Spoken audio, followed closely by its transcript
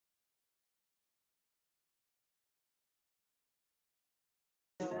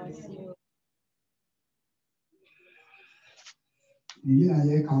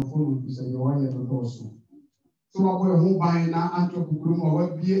I can follow to say your wife and also. So I will move by now anthropocrum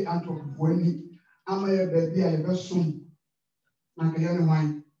or be anthropopony. I'm a baby, I ever soon. Like a young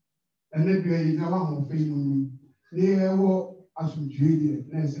wine. And then you never have fame. Near what as you dream,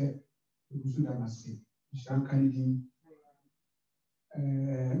 let's say, you should have said. Shall carry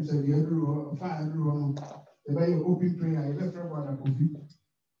so the other fire room. The very open prayer, I left her what I could be.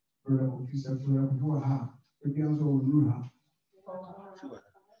 Brother officer, do a half. The answer will do her.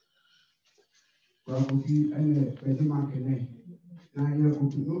 Probably and the market. Now you're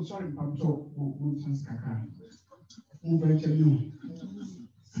open. No, sorry, I'm talking about Sanskaka. Move and tell you.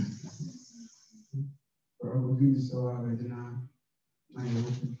 Probably so I read now. My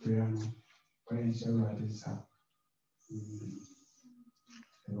open prayer. When shall I decide?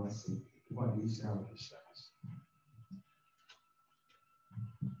 I was it. What is our discussion?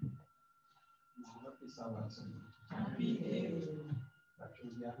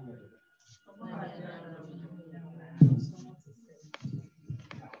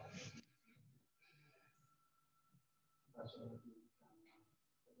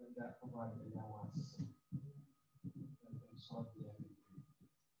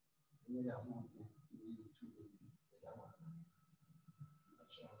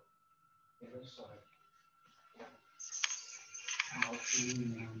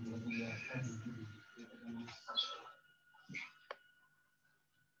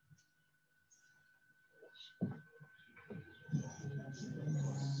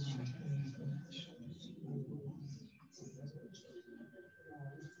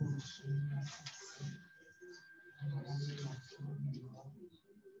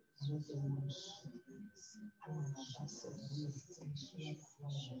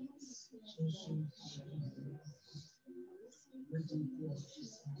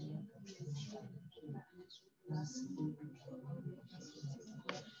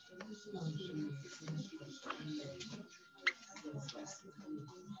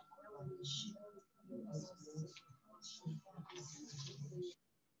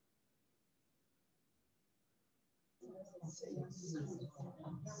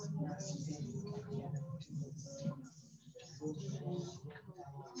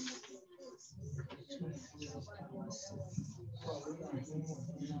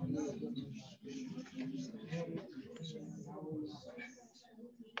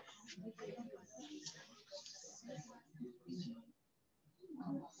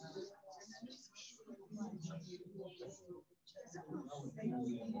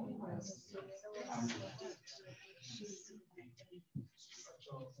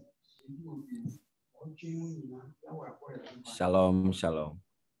 Shalom, shalom.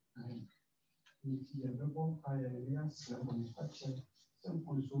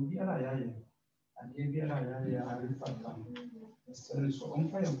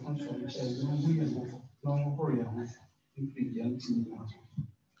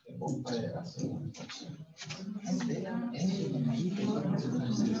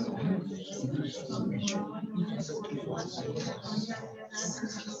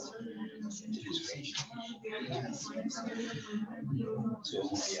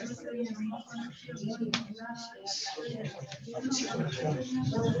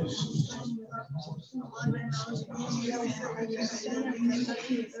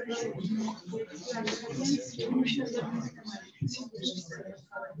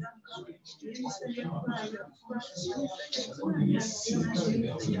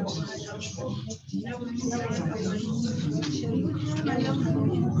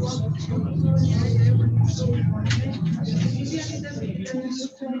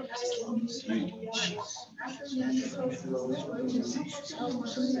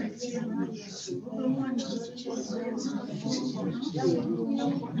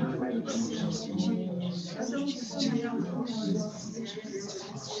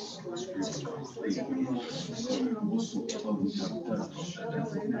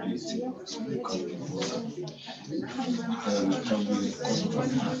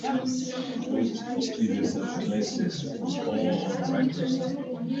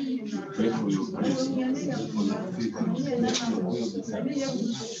 Pray for your grace, pray for your favor, pray for your will be done.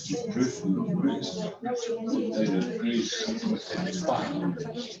 Pray for your grace. Let your grace protect this family.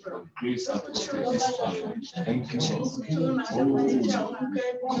 Grace and protect this family. Thank you, Lord.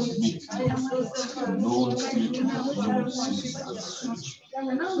 Oh, commit no sin, no sin.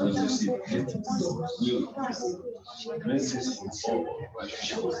 Let us see it will. Blessings for all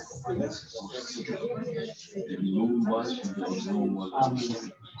righteousness. Blessings for the no one, no one.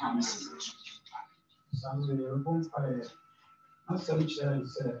 some chair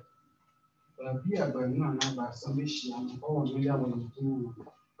said, be a by none about some issue and all the other one too.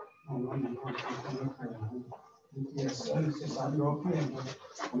 Yes, I'm your friend.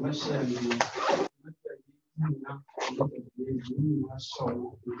 I'm not sharing.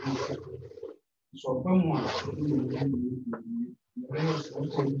 So, someone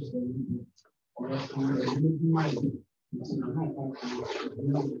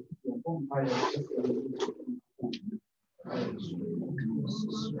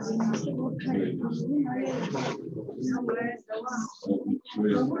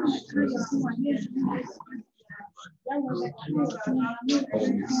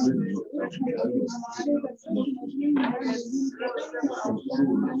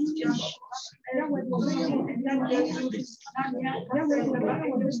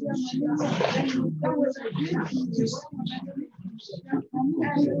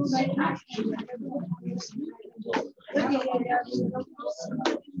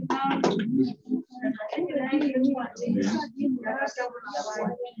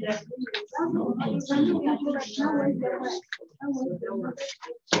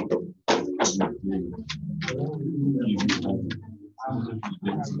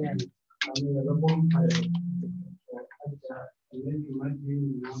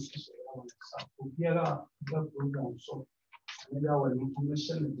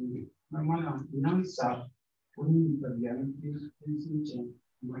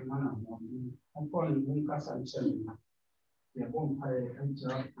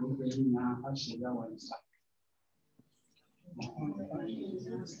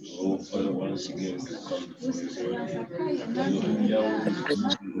Oh, Father, once again,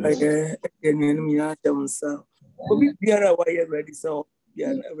 Obi biara wa ye ready so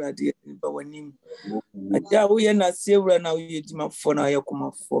biara ready ba wanim. Aja wo ye na siewura na wo ye dima fo na ye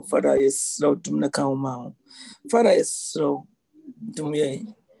koma fo. Father is slow tum na kan ma. Father is slow tum ye.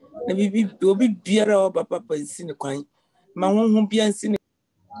 Na bibi obi biara wa papa pansi ne kwan. Ma honhom bia nsi ne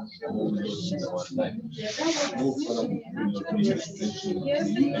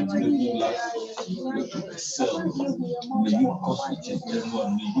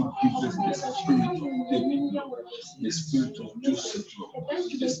the spirit of Joseph,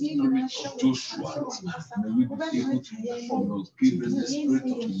 the spirit of Joshua, may we be able to perform those giving the spirit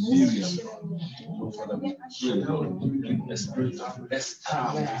of Miriam. Oh, Father, we pray, Lord, give the spirit of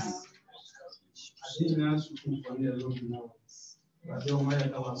Esther.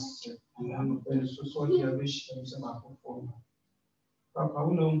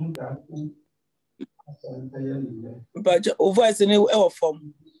 but o voice ne e wo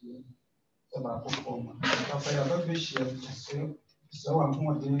form.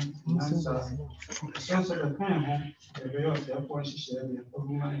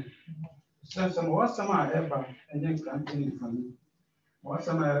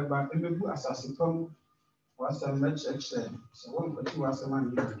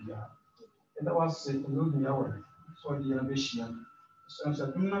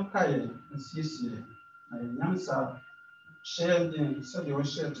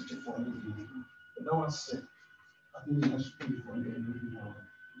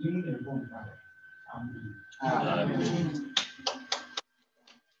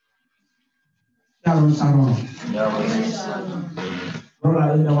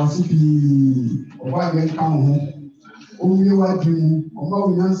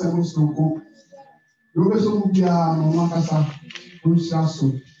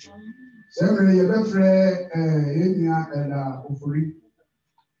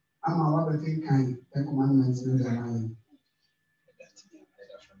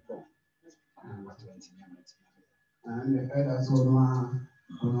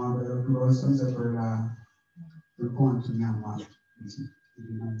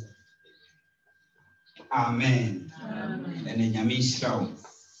 Amen. And in Yamishrao,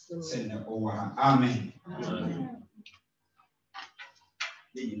 send the Owa. Amen.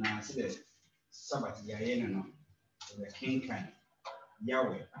 Then you know, say Sabbath Yayeno, the King kind,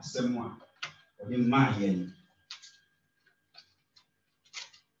 Yahweh, someone, or the Mayan.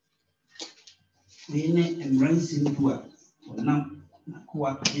 Nene and Ransom to a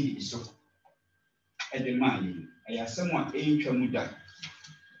Nakua Kili so. At the Mayan, I have someone ain't Chamuda.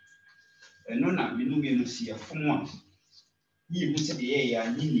 And no, not be see a form. You said the air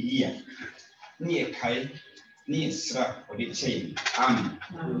near near Kai, near Sra or the chain. Amen.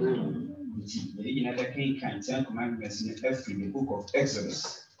 The United King can tell commandments in the book of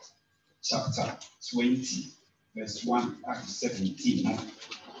Exodus, chapter 20, verse 1 up to 17.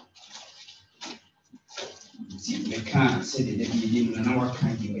 The can said that the beginning and our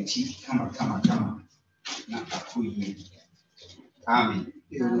kind of chief, come. Now, Amen.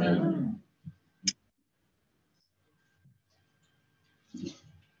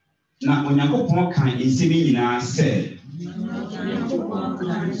 Na onyankopɔn kan nsɛm nyinaa sɛ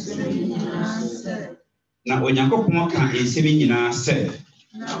na onyankopɔn kan nsɛm nyinaa sɛ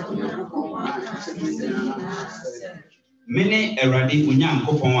mene Awurade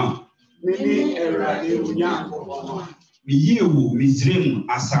onyankopɔn a meyie wo Misraim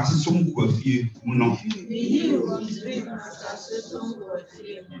asase so nkwafie mu no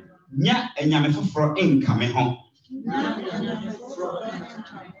nya anyame foforɔ nka me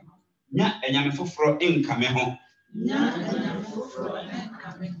ho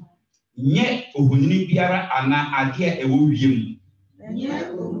nye ohunini biara ana adeɛ ɛwɔ wiem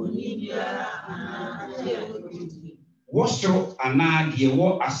wɔsoro ana deɛ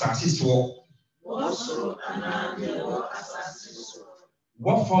wɔ asase soɔ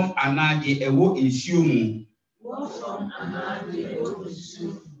wɔfam ana deɛ ɛwɔ nsuo mu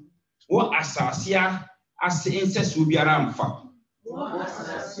wɔ asase ase nsɛsoɔ biara mfa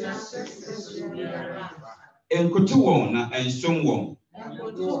enkoto wɔn na ensom wɔn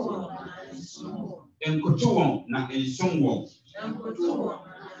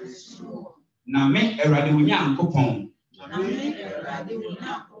na me Awurade Onyankopɔn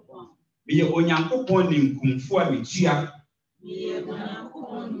meyɛ Onyankopɔn ne nkumfo a metua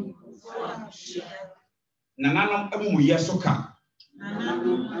nananom amumuyɛ so ka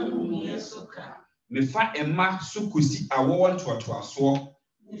mefa emma so kosi awɔwɔ ntoatoasoɔ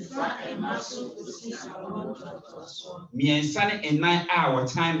miɛnsa ne ɛnan a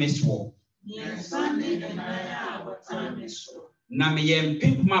wɔtan me soɔ na meyɛ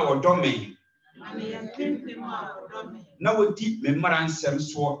mpempem a wɔdɔ me na wɔdi me mmara nsɛm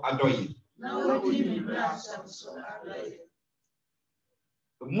soɔ adɔyɛ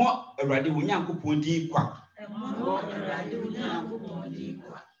mmɔ Awurade Onyankopɔn din kwa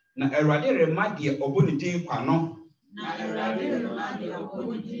na Awurade rema deɛ ɔbɔ ne din kwa no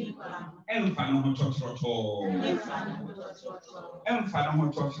ɛmfa no ho tɔtrɔtɔɔ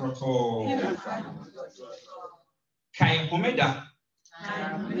kae homeda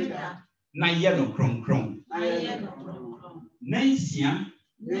na yɛ no kronkron na nsia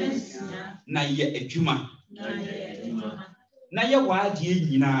na yɛ adwuma na yɛ w'adeɛ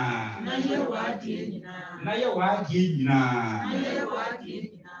nyinaa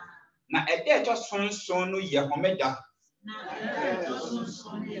na ɛda ɛtɔ sonson no yɛ homeda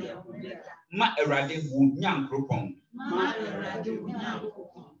ma Awurade wo Nyankopɔn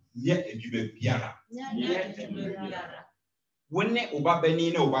yɛ adwuma biara wone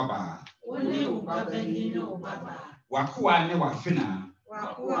obabani ne obabaa wakoa ne wafena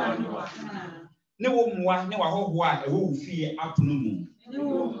ne wo mmoa ne wahɔhoɔ a ɛwɔ wo fie apono mu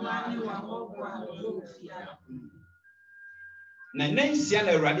na nansia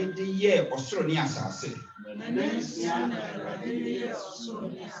na Awurade de yɛ ɔsoro ne asase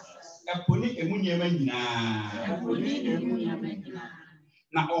ɛpo ne emu nneɛma nyinaa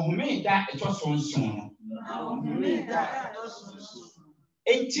na ɔhome da ɛtɔ sonson no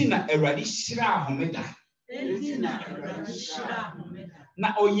enti na Awurade hyira homeda na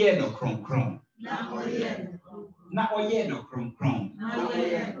ɔyɛ no kronkron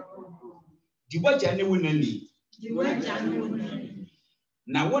di wagya ne wo nani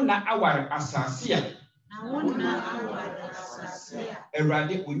na wo na aware asase a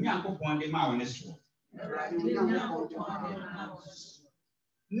Awurade Onyankopɔn de ma wo ne soɔ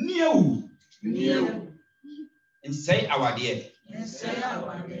New nsɛe awadeɛ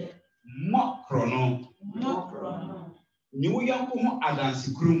mmɔ krono ne wo yɔnko ho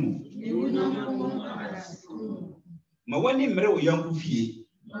adansekurum mu ma w'ani mmere wo yɔnko fie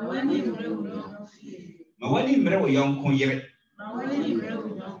ma w'ani mmere wo yɔnko yere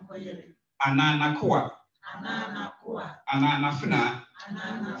anaa nakoa anaa nafena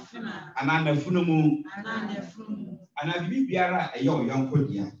anaa nafunumu anaa bibi biara ɛyɛ wo yɔnko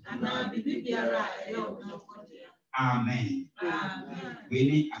dea amen wei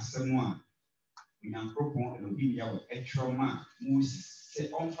ne asɛm a Onyankopɔn Elohim yɛ wɔ ɛtwerɛma a Moses sɛ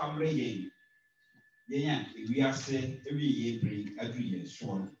ɔmfa mmerɛ yɛn a ewiase yɛ bere adu yɛn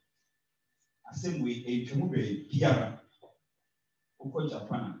soɔ no asɛm wei ɛtwa mu bɛɛ biara wokɔ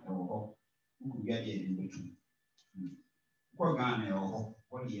Japan ɛwɔ hɔ wokɔ wiade yɛ ne bɛtu wokɔ Ghana ɛwɔ hɔ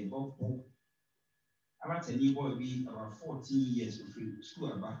wɔde yɛ bɔbɔ abatani bɔɔ bi about 14 years ofiri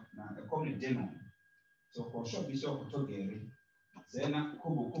school aba na ɛkɔm ne de no so ɔkɔ shop bi sɛ ɔkɔtɔ gɛɛre sɛ na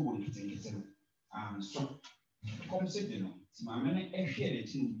kobo nketenkete no so kom se de no ti maame ne ehwe ne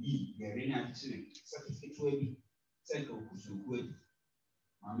ti no bi gɛɛre ne akyekyere certificate bi sɛ ka okusuku adi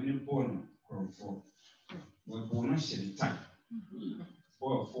maame ne bɔɔ no korɔfo wɔbɔ no hyɛ ne tag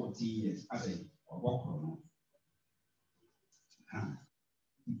for 40 years. As a walk on.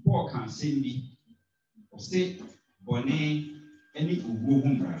 Paul can say me or say Bonnet any who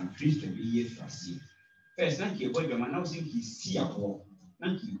home Christ to be here for us. First, thank you, but the man now think he's see a war,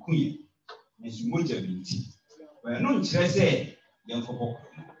 thank you, Queen, and she would have been tea. Well, no, say, young couple,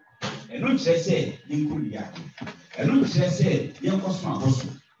 and no, say, young Kulia, and no, say, young Cosmo.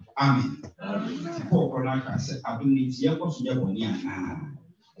 Amen. Paul Cornaca said, I believe young Cosmo,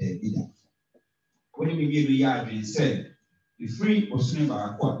 when we give the yard and said, the free was never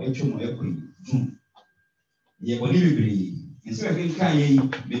a quite a chum or queen. Ye believe me, and so I can carry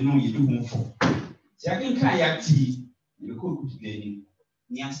the no you do home for. So I can carry tea, you cook today.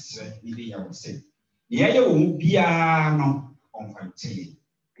 Yes, maybe I will say. The idea won't be no on 5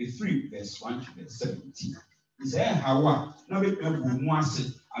 the 3 verse 1 to verse 17. He said, how now we can once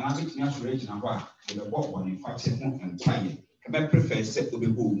and I think me to rage and what with the walk on in fact and try. Can I prefer set to be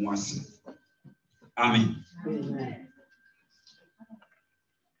once? Amen. Amen.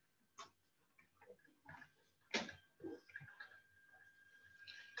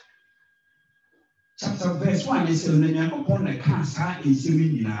 Chapter verse 1 is upon the cancer in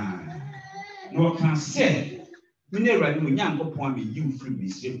Semina. No can say, Mineral, when young upon me, you free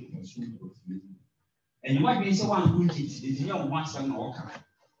me, and you might be someone who is young once and all.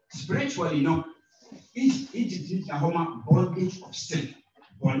 Spiritually, no, Egypt is a home bondage of sin.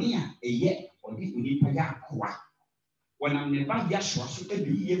 Bonia, a year, or the Unipaya. When I'm never Yashua, so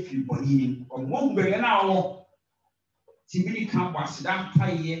every year free Bonin, or one way an hour. Timmy can't pass that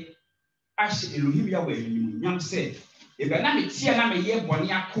pie. Ash Elohim Yahweh, young said, if I am here, I'm a year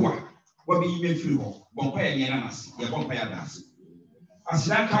Bonia Qua, what be even through Bompire Yanamas, your Bompire Das. As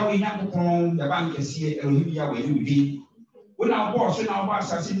that how we have upon the bank is here, Elohim Yahweh, when our boss and our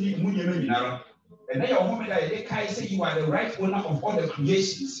boss are seeing Munyaminara, and they are women that they say you are the right owner of all the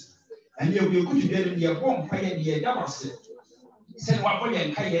creations, and you'll be good together in your Bompire, the Damas said what boy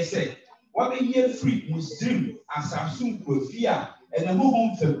and Kaya said, what be year free must dream as I soon could fear. And the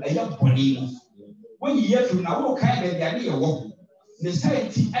move from a young body. When you hear from now, kind of the idea of the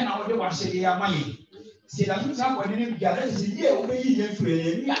society and our wash the money. See that you have when you get a year obey you for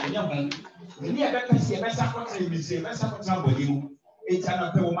a young. When you have a secretary, you say, let's have somebody. It's an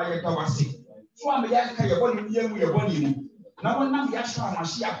apple my Tawasi. So I'm a young Kayabon, young we are born. Now, one of the Ashram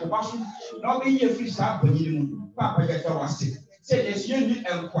Mashia, now be a free start when you Papa Yatawasi. Say, yes, you need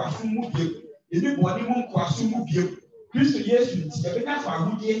a quasum. You body won't quasum you. Christ yes, the better for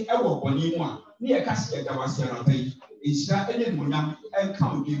who ye ever body one. Near casket that was there. It's not any money and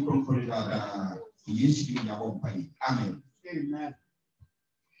come in from Florida. Yes, you are own pay. Amen. Amen.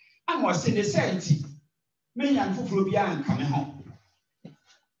 I was in the same many and Fufrobia and coming home.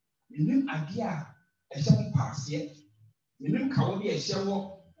 You knew idea a seven pass yet. You knew Kawabi a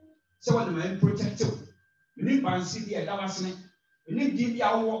show. So when the man protected, you knew Bansi a Damascene. You knew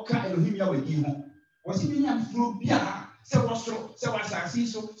Dibia walker and him with him. Was it in a flu beer? Say what so, say what I see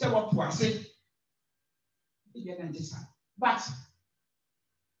so, say what I say. But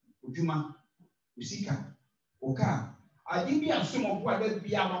Ujuma, Usika, Oka, I didn't be a sum of what they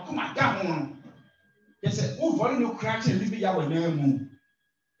be our come down. Yes, said, oh, for no crack and leave our name.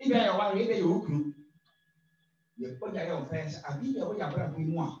 If I are maybe you put your face, I be away about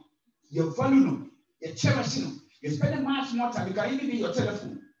one. You follow them, you cherish them, you spend much more time because even your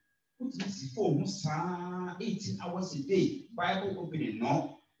telephone. 18 hours a day, Bible opening,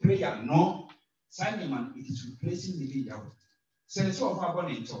 no, prayer, no. Simon, it is replacing the video. So, so far, one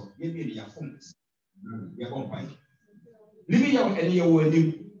and two, maybe your phones. We are going by living out any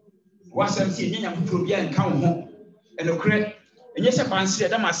way. What's I'm seeing, young people be and come home and a credit. And yes, I fancy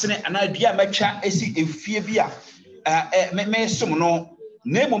that my son and I be a match as if fear be may some no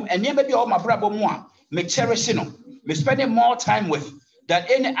name and never be all my brother more, make cherishing them, may spending more time with. Than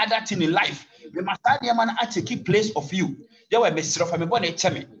any other thing in life, the Mastania man at a key place of you. There were Mr. of a bonnet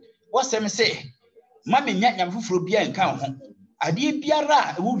chummy. What's them say? Mammy Yam Fufrobia and count home. I did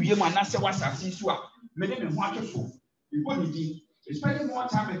Biara, who be a man answer was a siswa, made him wonderful. You wouldn't be spending more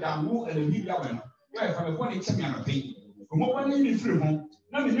time with that woo and a leave that where from a bonnet chummy and a pay. From what one in free home,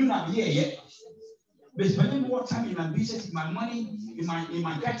 no, we do not be here yet. But spending more time in my business, in my money, in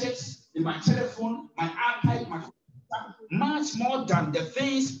my gadgets, in my telephone, my iPad, my much more than the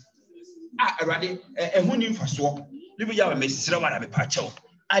things already a winning for swap. Live your Miss Rowan of a patcho.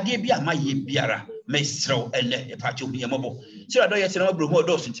 I did be a my biara, Miss Row and a patcho be a mobile. So I don't yet know more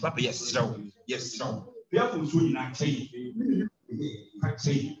dose into Papa. Yes, so yes, so. Therefore, soon I say, I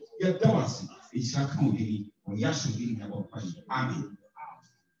say, your dollars is not coming or Yasu in about Amen.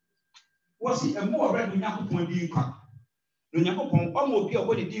 Was it a more red enough point you come? no Yakopon, almost be a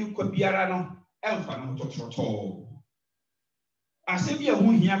body deal could be around Elfan to as if you are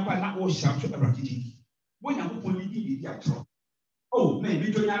moving here, but not all sharp to a ratty. When Yakopon did the oh,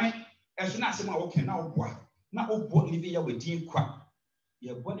 maybe to Yame, as soon as I can now, not all what living here with Dean Quack.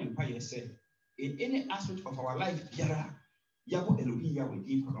 Your body empire said, in any aspect of our life, Yara, Yabo Elohia with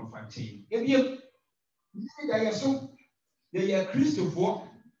Dean Quack. If you are so, they are Christopher,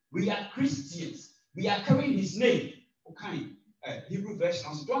 we are Christians, we are carrying his name. Okay, Hebrew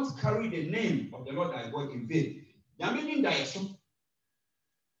versions don't carry the name of the Lord thy God in vain. Yamini Diaso,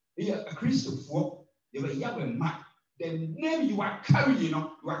 we are a Christopher, you were Yahweh Mark. The name you are carrying, you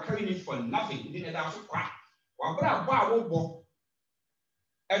are carrying it for nothing. You didn't have to cry.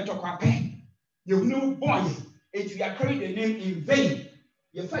 And to compare, you know, boy, if you are carrying the name in vain,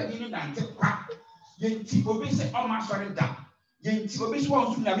 you find in and take crack. You will be say, oh, my sorry, that. You will be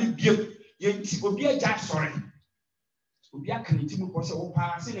sworn to be built. You will be a judge, sorry. We have carried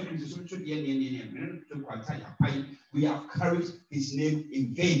his name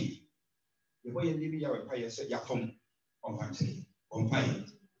in vain. The way you live your empire said, Yakom on Pantay, on Pay.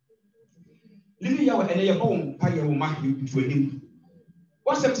 Living your and your bone, Paya will mark you to him.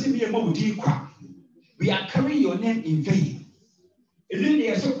 What's up to me a more deep crap? We are carrying your name in vain.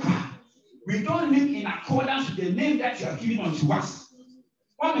 We don't live in accordance with the name that you are giving unto us.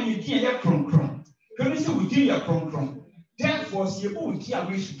 Why may you hear your crom? Can you say we hear your crom? Therefore,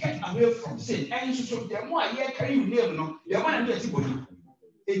 we should get away from sin. And so the more I carry your name, the more I get to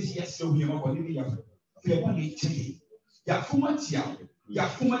it's yes, so we are going to be a money tea. Yafumatia,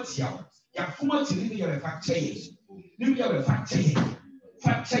 Yafumatia, Yafumatia, you have a fact change. You have a fact change.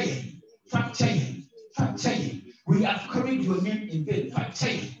 Fact change. Fact change. Fact change. We have carried your name in vain. Fact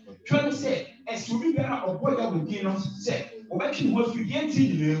change. Trying to say, as you be better of what I will give us, say, or making what you get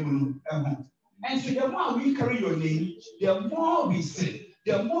in the name. And so the more we carry your name, the more we sin,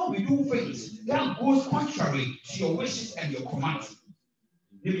 the more we do things that goes contrary to your wishes and your commands.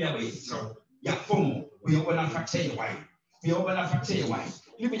 Maybe I will so yeah, phone. We are going to factor your wife. We are going to factor your wife.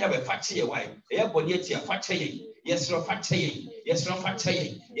 Maybe I will factor your wife. Everybody yet, factor ye. Yes, no factor ye. Yes, no factor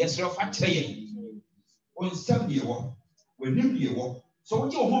ye. Yes, no factor ye. On 7 year walk, when you year walk, so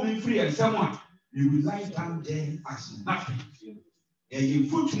what your home free and someone, you will lie down there as nothing. And you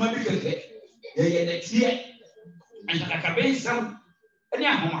put my big head. Next year, and like a base, and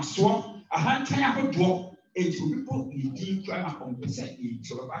I swap a hand time draw. Into people you did try to compensate each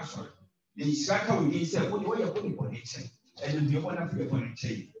of us. The striker will say, what you are putting on it, and you want to put on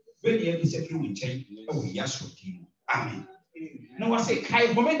it. Very every second will change. Oh, yes, amen. No, I say,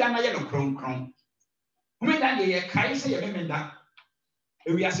 Kai, woman, than I am a crown. Woman, that they are Kai, say, a woman that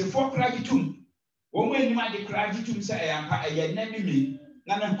we are 4 craggy tomb. Woman, you might declare to say, I am never me.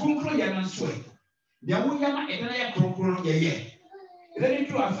 None of Concro, you are sway. The woman, and I am crown, yeah. Then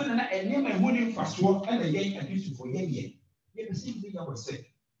you are feeling a name and winning fast walk and a young abuse for ye. Yet, simply I was said,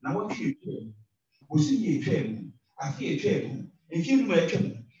 now what you do, will see ye train. I fear train. If you do a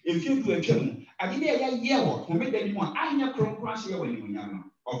train, if you do a train, I did a year walk for me anyone. I never cross here when you are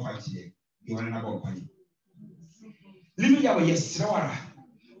of 5 years. You are about money. Living our yes, Sarah.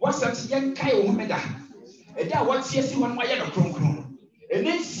 What's that young Kai woman? And that what's yes, one way at a cron. And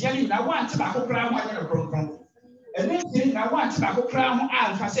then selling, I want tobacco crown one at a cron. And then I want to crown and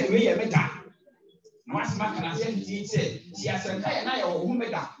I say, we are better. What's my can I say? She has a guy and I are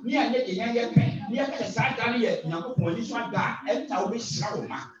woman that me and the young pen, near the side down here, now when this one die, and I'll be slow.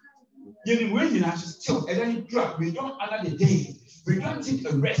 You're waiting us still and then drop. We don't honor the day. We don't take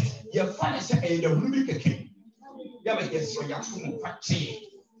a rest. Your father said, a Rubik king. You have a guess for your full factory.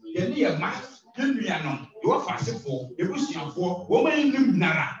 You're near math. You are fasting for, you wish you for, woman in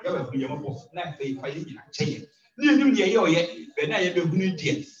Nara, you have a book, not pay for you in a chain. You yet, but I have a good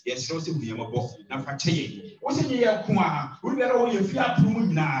deal. Yes, so to be a book, not for chain. What's in your Kuma? We better all your fear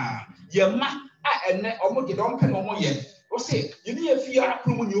prune now. Your ma, and almost get on pen or yet. Or say, you need a fear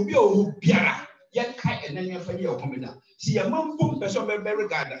prune, you'll be all Piara, yet kite and then your family coming up. See a mum boom, that's all very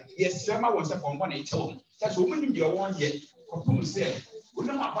garden. Yes, Sama was upon 1 8 home. That's woman in your one yet. Or said, we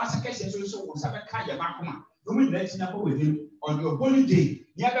don't have a case, so was have a kind of Makuma. Women let's number with him on your holiday.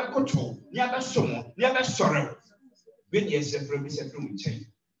 Never control, never summer, never sorrow. When yes, a promise from change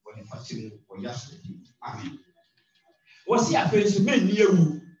for the fashion or yesterday. Amen. What's the affairs of men near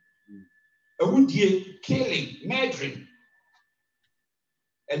you? A wood year killing, murdering.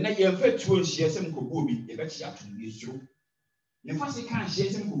 And then your virtual shares some could be a better to be true. The first can't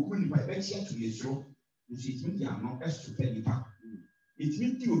share some could by better to be true. Which is mean you are not as to penny back. It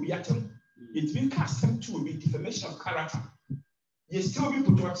means you will be atom. It means custom to be defamation of character. You still be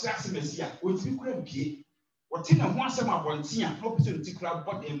put to access Messiah, which we couldn't be. What in a once a month, no opportunity crowd,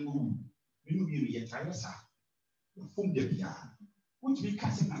 but they move. You be a tyresa. From the Bia, which be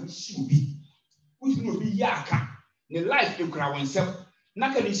casting and should be, which will be Yaka, the life you crowd oneself,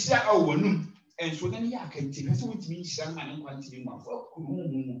 not can share our noon, and so then Yaka, which means some man and quantity more for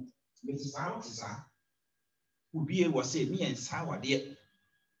Mrs. Howard would be able to say me and sour dear.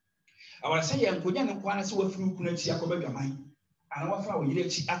 I was saying, I'm going to want to see what fruit could see your mind. And what flower you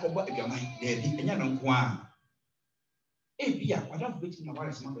let Jacob your mind, there be a young one. Eh, Bia, what I've written about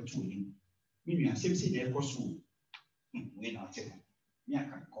is number 2 him. Meaning, I'm simply there for soon. We're not telling me, I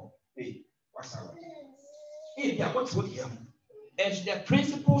can call. Hey, what's our hey, yeah, what's what you as the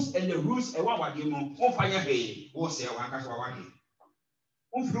principles and the rules and what you know, on fire, hey, or say, I can't walk in.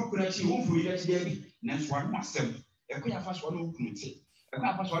 On fruit could actually move for you today. Next one must sell. A queen of us one who could say, a queen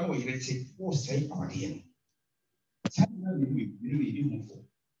of us one who say, or say, our dear. Something we move for.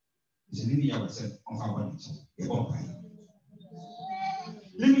 It's a living ourselves of our bodies.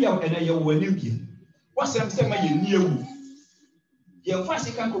 Living out and I will live you. What's the same as you? Your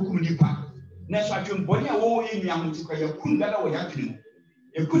first can go nipa. Next, I can body away in Yamuka, you couldn't that away happening.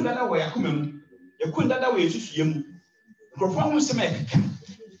 You couldn't that away a common. You couldn't that away to you. Performance to make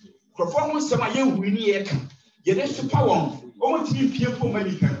performance to my young winnie. You let the power on to be people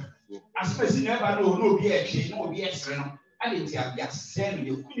many people. As far as you never know, no be a king, no be a son. I didn't have that same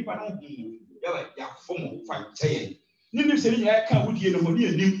you couldn't even be your form fight saying. Never said I can't would you know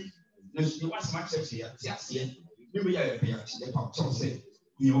new. You want much here, yes, yes. You may have the pop say,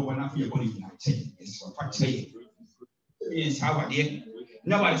 you know, one of your body in a chain is for fact saying. Yes, how I did.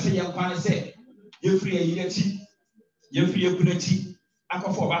 Now I say, I'm going to say, you're free a unity, you're free a unity. I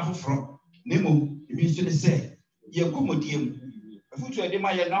come for battle from Nemo, if you should say, you're commodium. A future de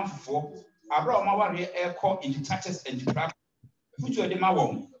my lamp for, I brought my warrior air caught into touches and the crap. A future de my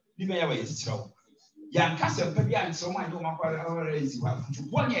womb, you may have a straw. Young Castle, Pebby, and so my no matter is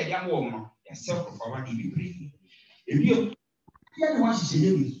 1 year young woman, and self for what you bring. If you want to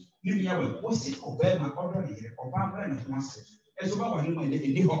see me, what's it obey my order or Barbara and Master? As about him in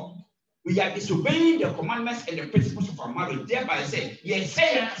the hall. We are disobeying the commandments and the principles of our marriage, thereby say, yes,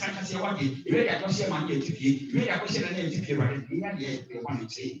 say, I can say what you really are not saying, you really are questioning an entity, right? We are the one to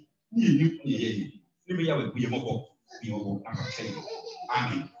say, you have a mobile,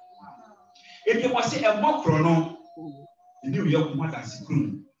 Amen. If you was a more chrono, New York Mother's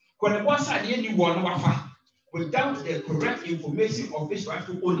Crew, when the boss had any one without the correct information of this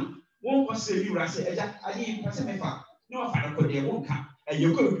rightful owner, one was say you say, I didn't pass me far. No, if I could, they won't come. And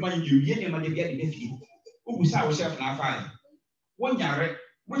you could mind you, you never get the fee. Who was our chef now? Fine. 1 year,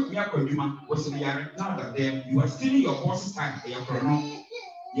 with Yakoyuma was a year. Now that them, you are stealing your boss's time, your chrono.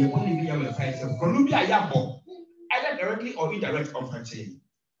 You only be able to fight a Columbia Yabo, either directly or indirect of her chain.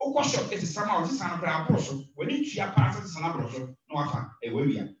 O worship is somehow this son of our apostle. When each year passes an apostle, no affair, a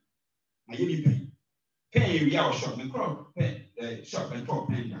way. I give you pay we are shop and crop, pay shop and crop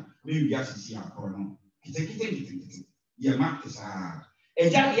panda. Maybe we have to see our corner. It's a kitty. Your mark is a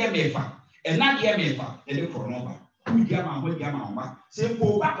jack yemefa, and not yemefa, and the corner. We gamma, what gamma, say,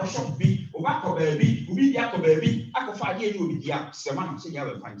 go back or shop be, or back or baby, who be the baby. I could find you with the app, Saman, say, you have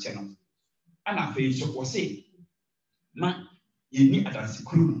a fine channel. And I feel so was say, man, you need a dance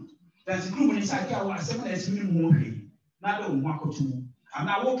crew. Dance crew is idea 7 as minimum. Not a walk or 2. And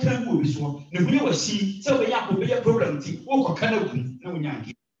I walk them with this one. The way we see, so we have to be a problem. Walk or canoe, no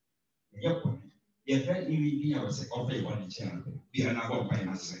yankee. Yep. Yet, we are a one channel. We are not by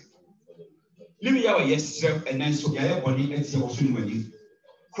myself. Living our yes, and then so I body and see what soon when you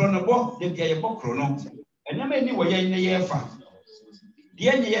chronobo, the gay book chrono, and never anyway in the year far. The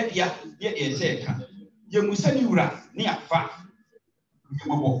end yet, yet, you must send you near far.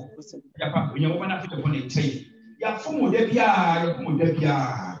 You want to put upon a tape. Ya fumo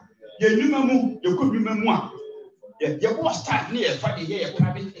debia, you knew you could remember. You was start near Friday here,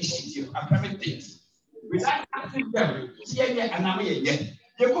 private issues, private things. Without asking them, see and I'm here.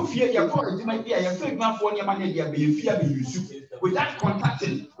 You could fear your body, might be a fake man for your money, be fear be used without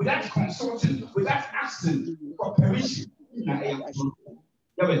contacting, without consulting, without asking for permission. You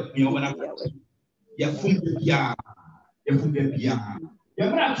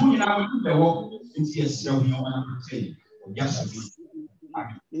you're not doing the work. It's yes, so you want to say, yes,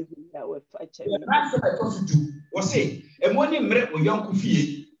 was say, and when you met with young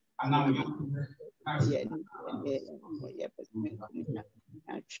Kufi, and now young.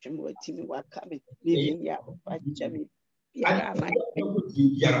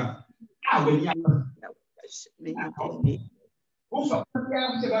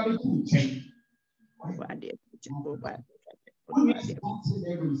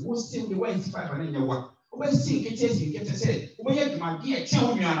 see get say we get my dear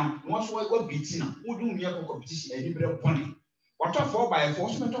tell me once what beating who do me a competition and you pony. What a 4x4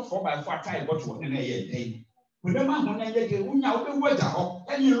 so better 4x4 tie what one and a day. Remember when I get when you open weather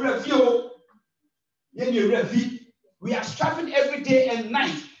and you review. We are striving every day and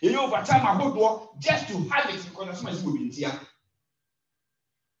night. You know, over time I go to just to have it because somebody's moving here.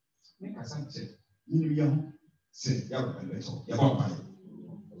 Make a sense. You say, Yahweh,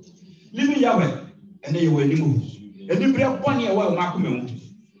 leave me Yahweh, and then you will move. And you bring 1 year while Macumu.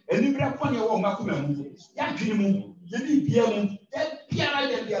 And you bring 1 year while Macumu. Yakimu, Yabi,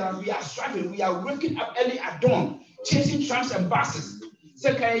 we are striving, we are waking up early at dawn, chasing trams and buses.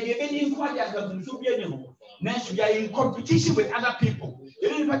 Second, you next, we are in competition with other people. You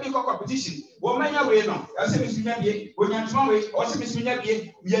don't even competition. What man you way now? I say, Miss Minabi, when you're small way, or say, Miss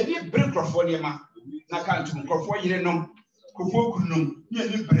Minabi, we are near break for Yama. Nakan to Crawford, you know, Kufu Kunum,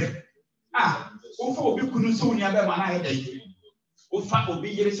 near break. Ah, Ufo be Kunu soon, Yaba Mana day. Ufa will be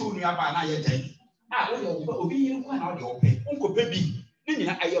here soon, Yaba day. Ah, will be in one out your pay. Uncle Baby,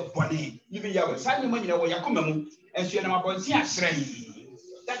 Nina, I have one, even Yahweh, Sunday money, where you come and see them upon Sias.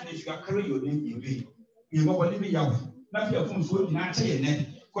 That means you can carry your name in vain. You know what you have. Not your phone so not saying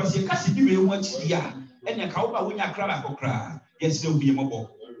because you can't see you much here. And you can't when you cry or cry. Yes, still be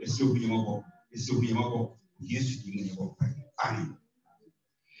mobile. It's still be mobile. It's still be mobile. Yes, you know.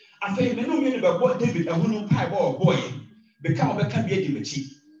 I think you know about what David and who pie boy become a can be a dimity.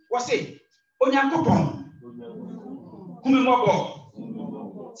 What's it? On your coupon. Whom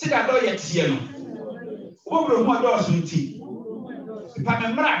mobile. Sit at all yet here. Over one doors in tea. If I'm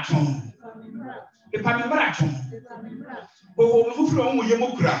a marathon. If I'm a marathon, but who from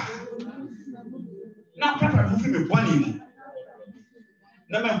Yamukra? Now, Papa, who from one.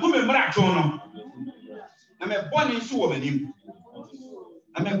 Now, my woman marathon. I'm a bonny so of him.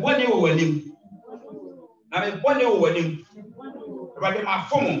 I'm a bonny over him. I'm a bonny over him. But my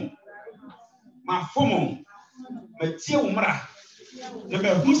phone, my tea mara.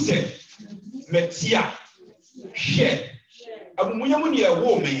 Number who said, Metia, share. I'm a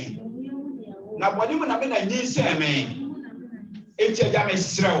woman. Now, what even I mean, I need say, man, it's a damn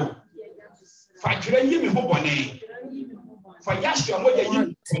straw. For training me, Hobony. For Yashua,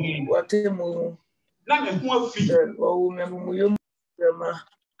 what a move. Not a more fee. Oh,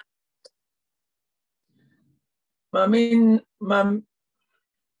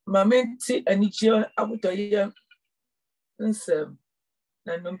 Mamma, and each year I would a year and serve.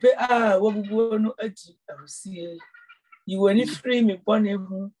 And no pay, what we go no edgy, I will see you any free me, bonny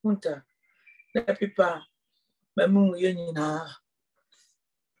hunter. The people, my moon union.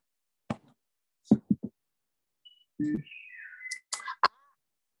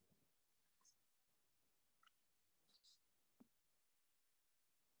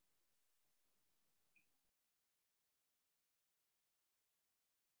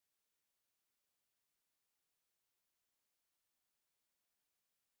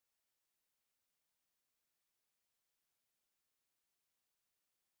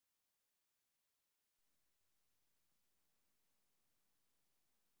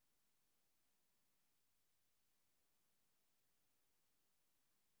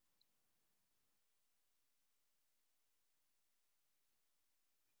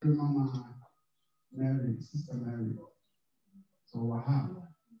 Mama Mary, Sister Mary. So aha.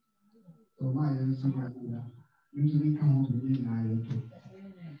 So my usually come home in I too.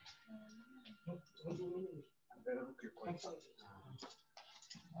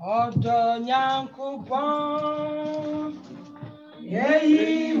 Odo nyankopon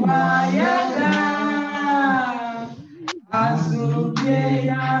yeyi mayada asubye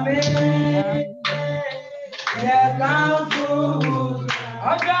yame yekanfu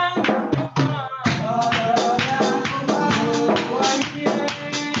odo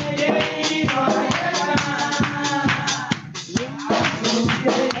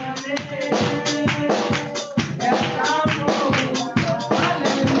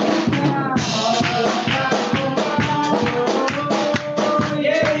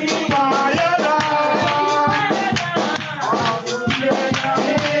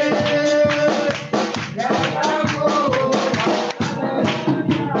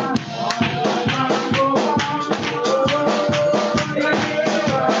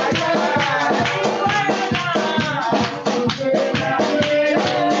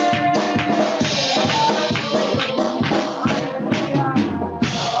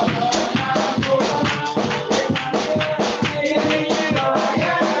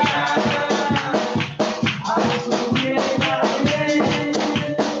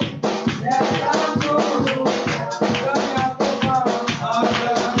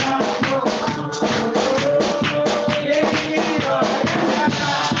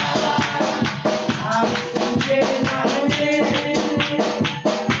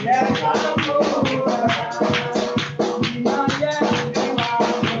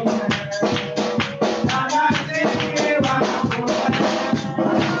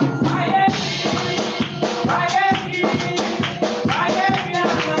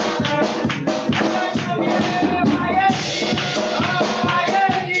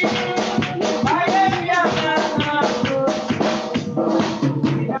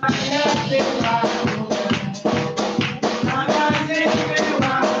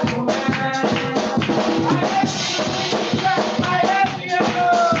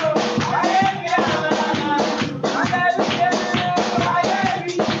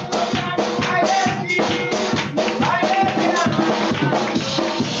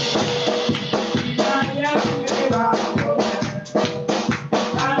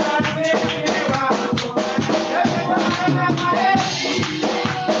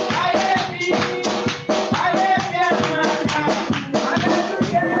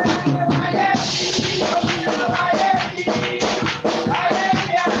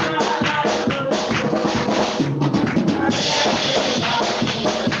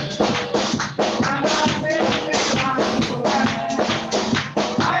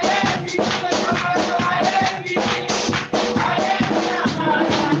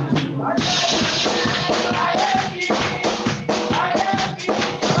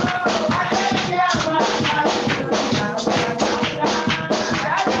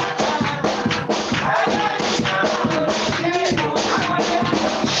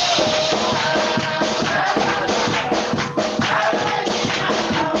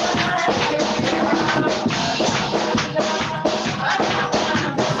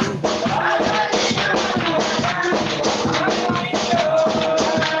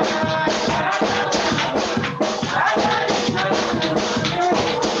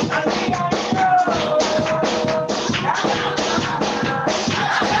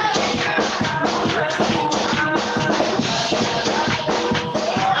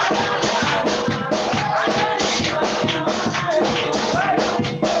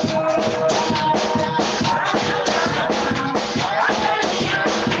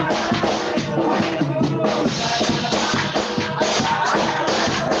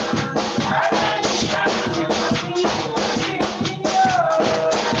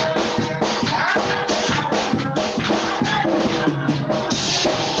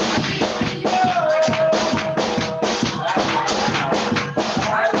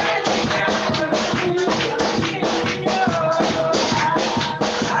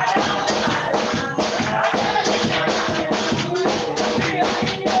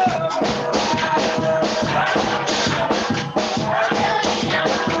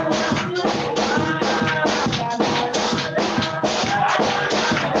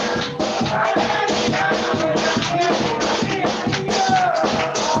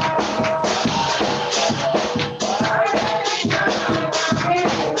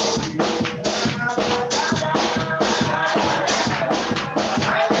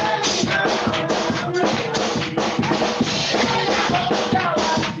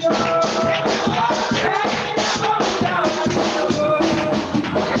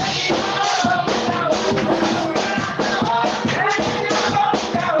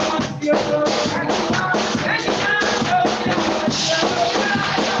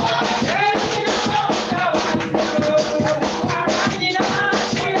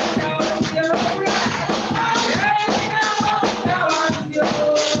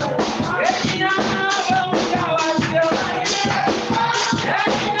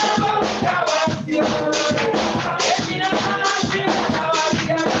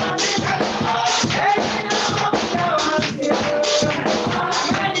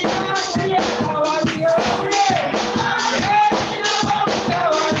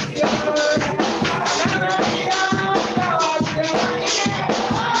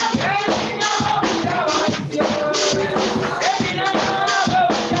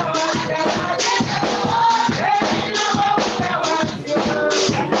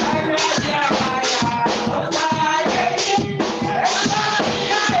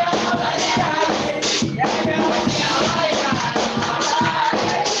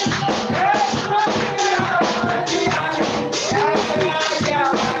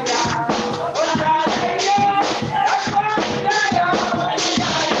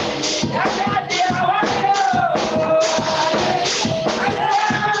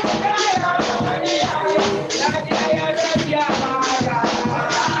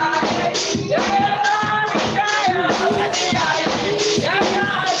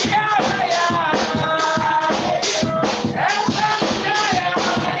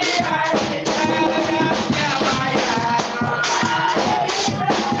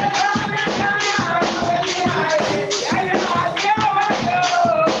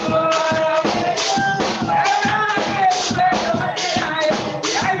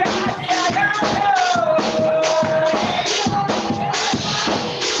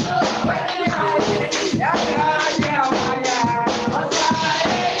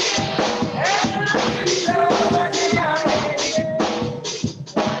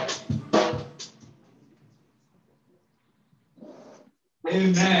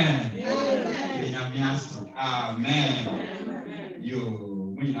Amen.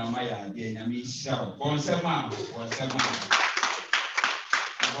 Yo, we na maya de na mi shout. Bonsema.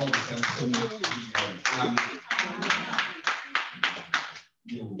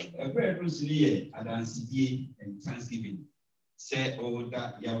 Yo, a prayer was near Adansi and Thanksgiving. Say all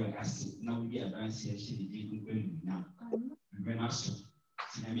that Yahweh has now we advance here. She didn't go now. When I saw,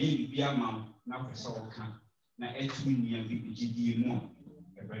 I may be a mount, now for so can. Now, 8 million BPGD more.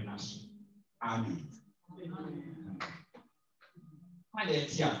 A very nice. Amen. Amen.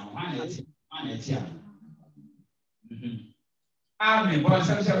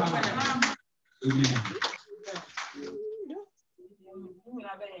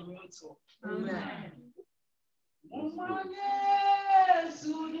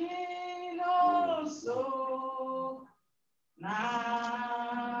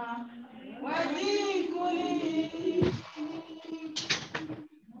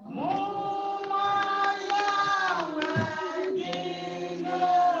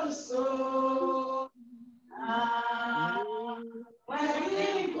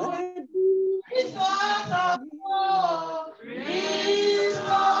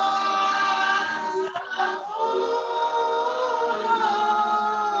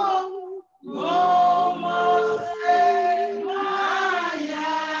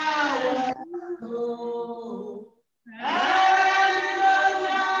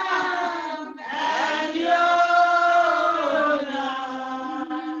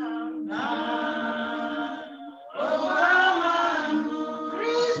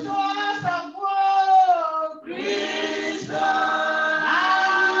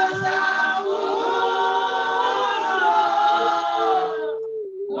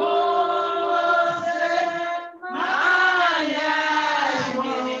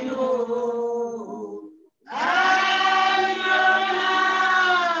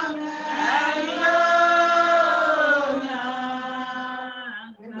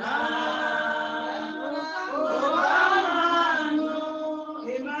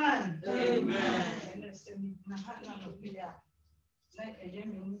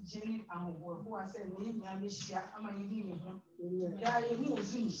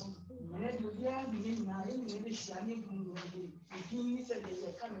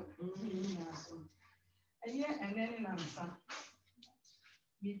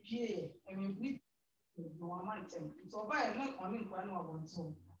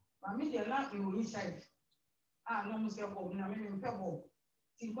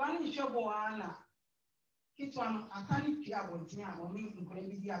 Kitwan atani pia bontia o mi nkore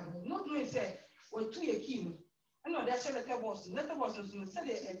bi dia go no no say we tu ye kim and no that letter boss no say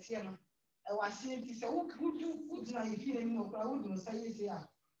the etie no e wa se nti say wo na ye fi na no kra wo do say ye say a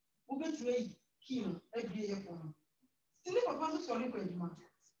wo betue kim e bi ye ko no ti ni papa so ni ko eduma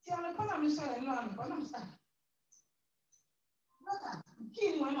ti ana pa na mi so no ana pa na mi sta nata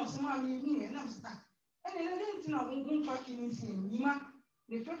kim we no so ma mi ni na mi sta ene ne nti na wo fa kim si ni ma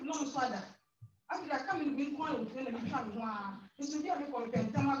le fe no so ada after coming in corner with them, it's to be a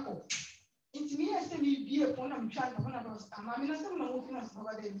pentamako. It's me, I say, be a phone and chat of one of us. I mean, I said, no,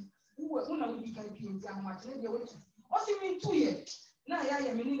 over them who were one of the Philippines, and much maybe away. What's it mean 2 years? Now, I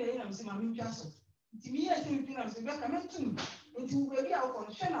am in the I'm saying, I'm castle. It's me, I say, I'm back, I met two into maybe I'll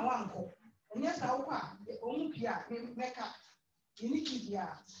confirm a one call. And yes, I'll the only Pia, make up. You need to be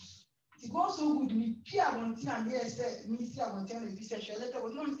it goes so good, me Pia one thing, and yes, me see I want to tell you, this letter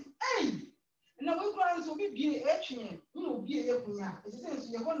was not, hey! Na we kwan so bi etwe no bi ekunya esese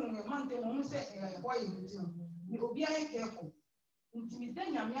so ye ho no mante mo se boy ntim ni obi aye careful ntim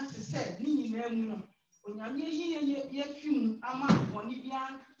de nyame asese ni nyina mu no onyame ye twim ama woni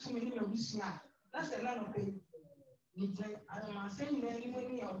bia tumi ni mabusua na se na no pe ni je ama se ni ni mo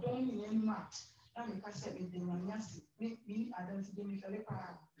ni odon ni ni ma na me ka se be de nyame ase ni adansi de mi fere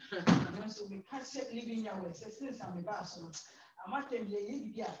pa na so me ka se living ya we se since am ba so amatem ye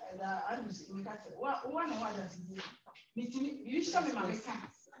bibia da anus in ka se wa na wa da ti mitimi bi sha me ma me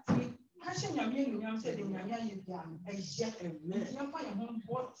ka ka she nyame enu nyam se de nyame aye bia e je nyam fa ye ho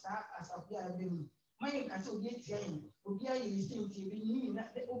bo sa asabu ya be mi maye ka se obi etia yin obi aye yi se nti bi ni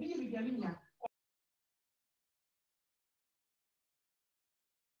na obi ye bibia mi nya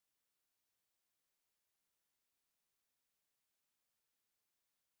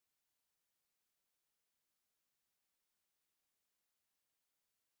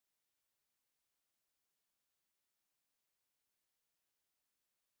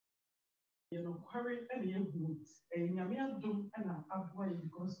Hurry and you and Yamia Dum and Abway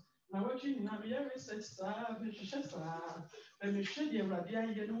because now watching in a research, and you should be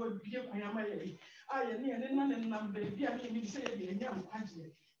radia, you would be a Yamay. I and none and number, be a say, young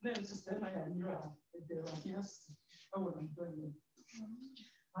Paget. Then sister and I knew there were yes. I would have done it.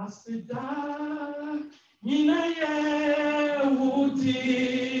 Asida ninaye wuti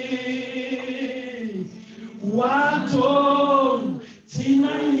wato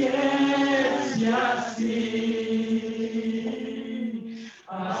tinaye siasi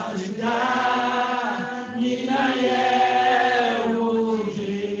asida ninaye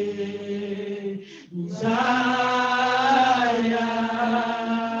wuti Zaya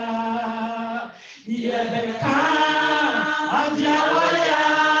yebeka Ajawaya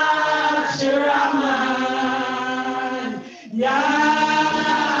Shiraman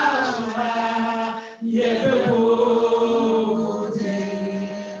Yahweh Yehude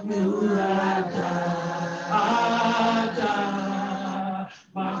Murata Ata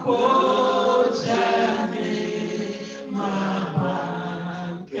Makochami Mabankese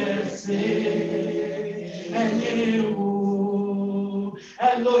Enehu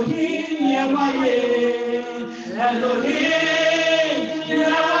Elohim Yemaye Elohim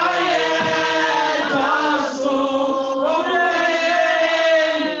Yemaye Daso Obe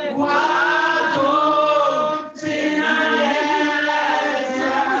Wato Tinaye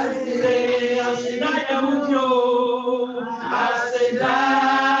Asida Yehudyo Asida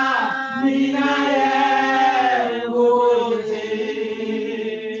Ninaye Wote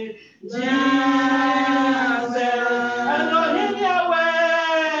Jesus Elohim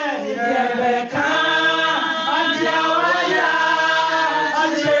Yahweh Yebeka Ajawaya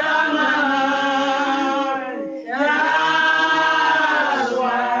Ajirama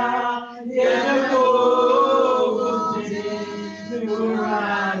Yahweh Yehude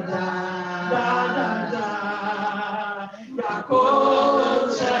Murada Da da da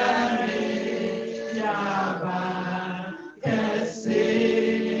Yakochemi Yaba Kese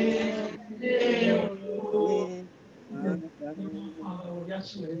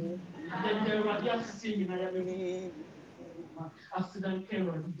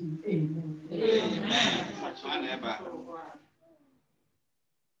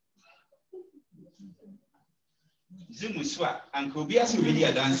Zimuswa, and Kobias will be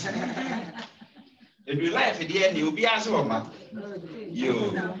a dance. If you like it, dear, you'll be as well, you.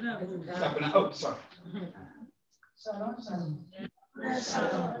 Oh, sorry.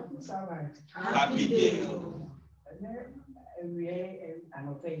 Happy day.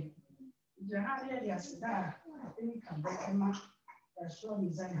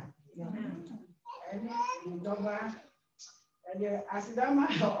 Asidama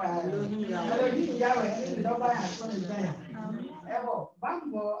Elohim Yahweh ndọba ya asọ n'Isaiah ebo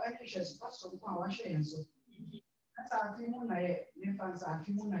bambo ẹni hwẹ pastor nkwa a wahwẹ yẹn so asa afi mu na yẹ nifa nsa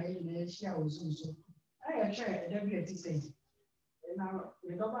afi mu na yẹ na yẹ hyia wọ zoom so ayẹ hwẹ ẹdẹ bi ẹti sẹ na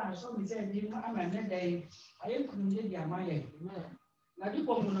ndọba asọ mi sẹ ẹbi mu ama ne dẹ yi ayẹ kunu yẹ di ama yẹ na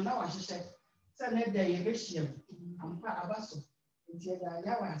dupọ mu no na wahyehyẹ sẹ ne dẹ yẹ bẹ hyia mu ampa aba so nti ẹdẹ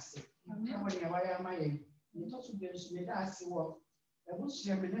ayawọ ase ẹwọ ni ẹwà yẹ ama yẹ. Nitosu besu me da asi wo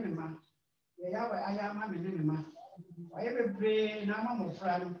ebusu me ne ma ye yawe aya ma me ne ma aye bebre na ma mo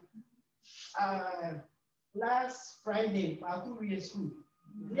fra no last Friday ba ku we school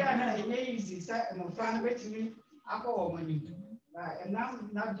ya na e easy say mo fra no betimi akọ wo mani na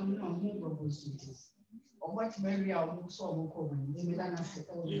na dum no mo propose o what maybe I will so mo ko mani me da na se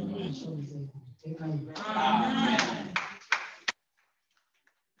o mo so amen.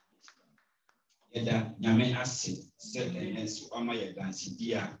 Yada nyame ase sɛ ɛnɛ nso ama yɛ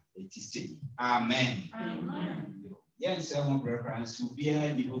dansedi a ɛti sɛ amen. Yɛn sɛ ho brɛbrɛ nso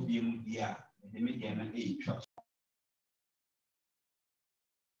biara ni hɔ bie mu bi a ɛde me deɛ no ɛretwa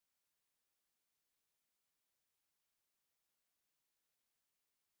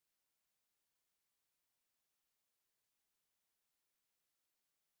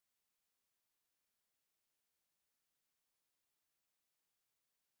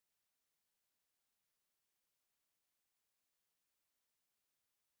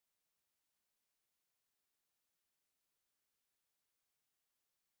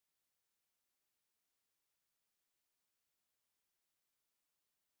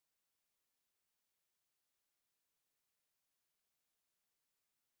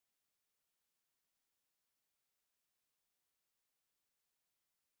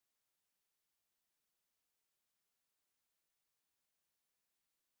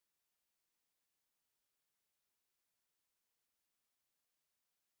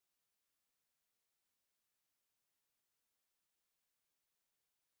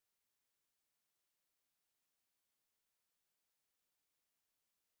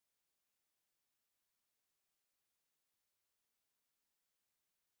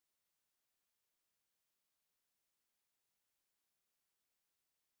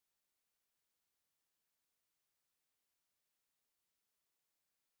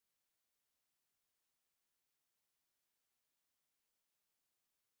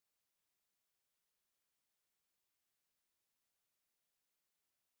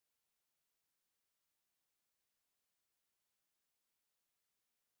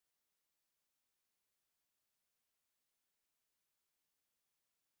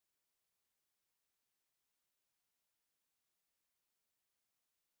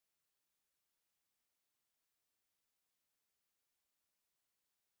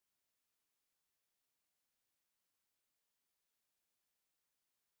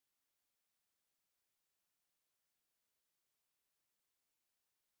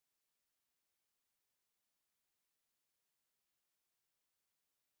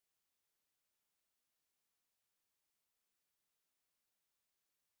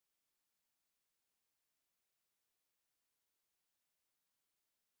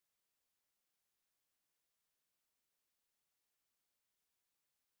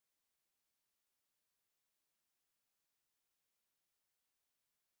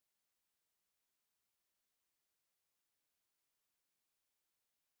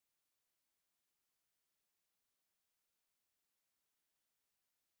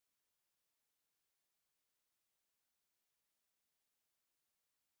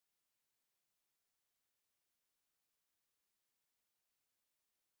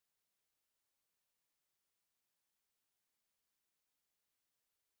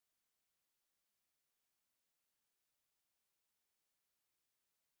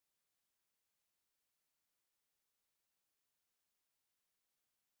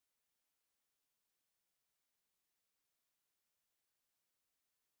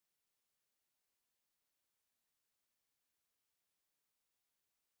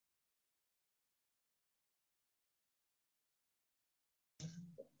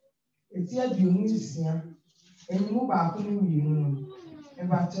It's yet you miss here, and you move back in you.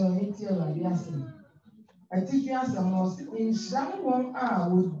 About your meteor like yasin. I think yes, I must in some 1 hour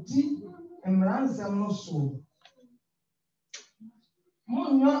would deep and ransom no so.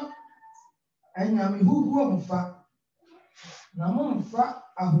 Mono, and I'm who won't fat. Namon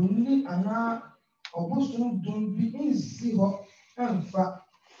a honey and now a bosom don't be in see her and fat.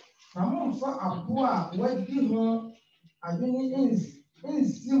 Namon a boa, what give her a guinea in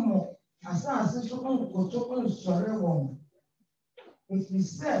Simo, as I said to Uncle sorry one. If he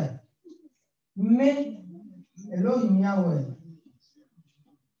said, me alone Yahweh.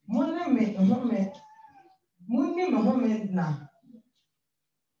 Money Mohammed na.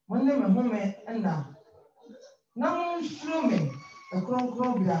 Money Mohammed and now. Now, me, the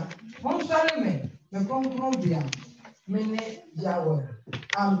Cronobia. One sorry me, the Cronobia. Mene Yahweh.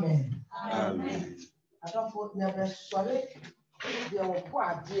 Amen. Amen. I don't put never sorry. They were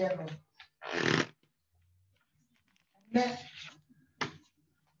quite dear me.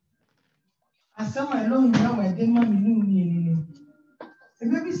 As some alone now, I didn't want me. The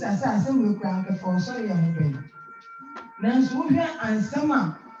baby says, I will crank for sorry, young baby. Now, so here and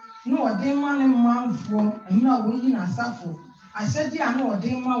summer. No, a day man and man for and now waiting a saffo. I said, yeah, no, a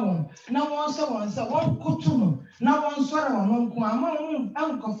day man. Now one so one could now one sort of one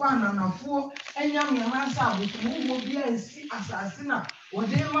uncle fan and a four and young master with who will be a assassina or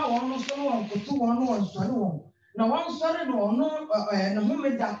day man one so one could 2 1 1. Now one sorry no and a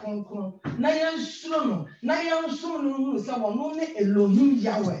moment that concur. Nayan Suno, Nayan Suno, someone only Elohim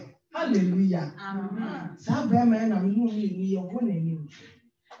Yahweh. Hallelujah. Amen. Sabaman and you are winning.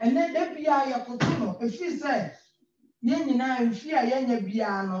 And then FBI Yakotuno, if she said, Yenina and fear Yenya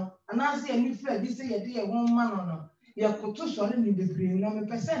Biano, and I say, and if you say a dear 1 man on her, Yakotu sorry in the brain, no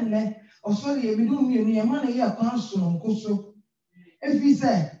percent, or sorry, you know me, and your money, your counsel on Koso. If he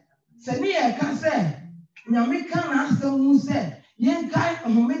said, Senia can say, Yami can ask them who said, Yen Kai,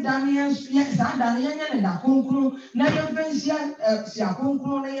 Homedanians, yes, Danian and a conclu, Nayan Pensia,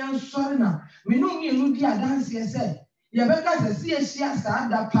 Siaconclu, Nayan Sorina. We know me, Ludia dance, said. Yabeka se sia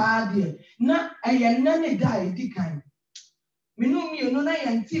sada pa de na ayana ne dai dikan minu mi no na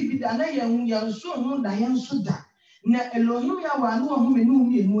yanti bi da na yan so no da yan so da na Elohim ya wa no ho minu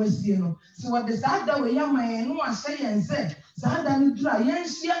mi enu asie no so what the sada we ya man no ahye yan se sada ni dura yan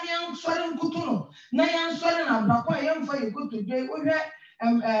hia yan sore nkutu no na yan sore na brakwa yan fa yekutu de wo hwe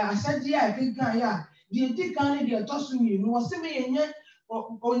asadi a kikan ya de dikan ne de toso mi no wo se me yenye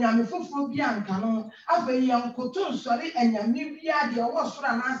Onyame foforo bi anka no afa yan koto nsori anyame bi ade owo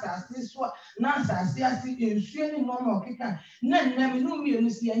soro na asase so na asase ase ensuo ni no ma okeka na nnam no mi enu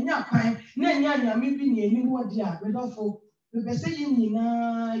si anya kwan na anya anyame bi ni eni wodi a bedofo bebese yi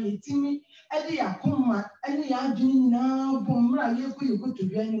nyina yetimi ade yakoma ene ya adwene nyina bomra yekoto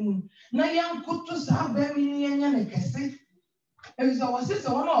bi animu na yan koto sa ba mi yenya ne kese. And so I said,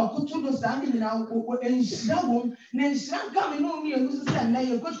 one of Kutu standing now in Shabum, then Shan coming on me and Mrs. and now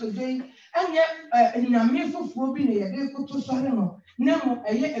you go to day, and yet in a mere for being a day Kutu Sarano. Nemo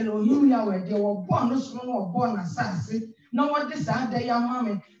a year Elohim Yahweh, they were born, no small or born assassin. No one decided their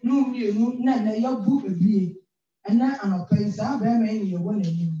mammy, no me, no, your book will be. And now I'm a place, I bear many you one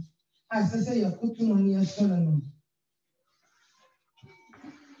in you. As I say, you're putting on your son.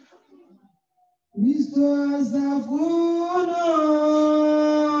 Mr. Zafuno,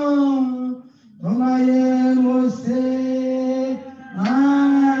 Omaye Mose,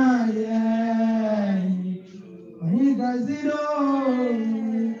 Aye, Onigaziro,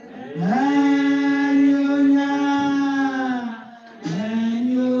 Anyonya,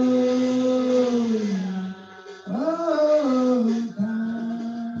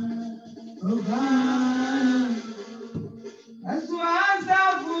 That's why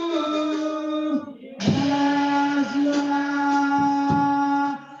Zafu.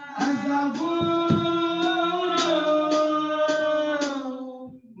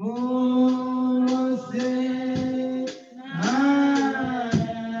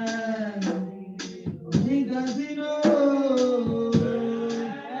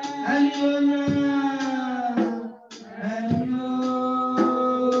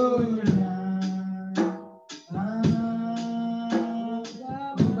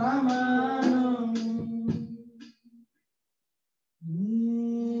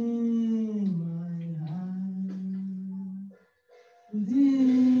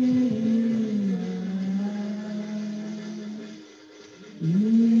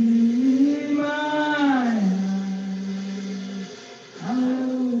 I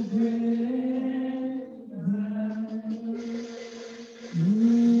will pray.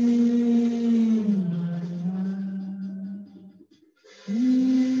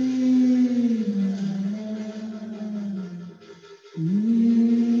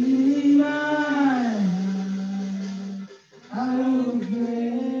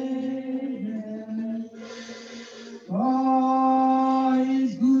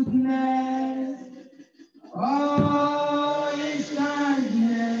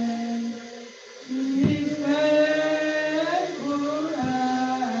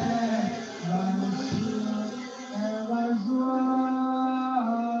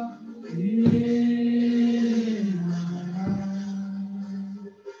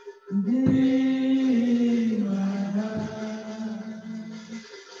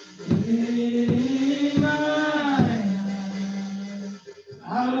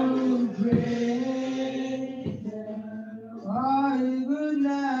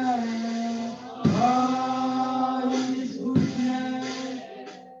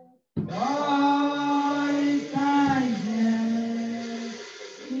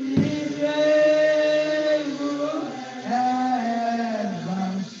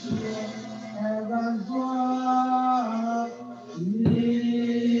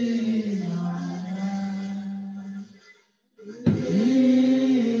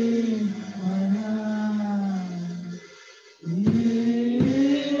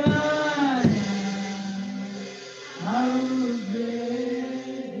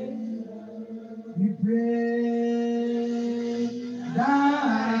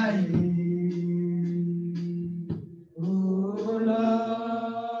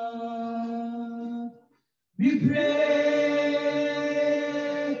 We pray,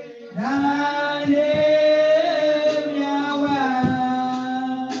 Hallelujah.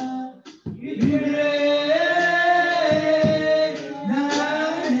 We pray,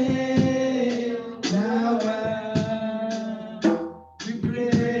 Hallelujah. We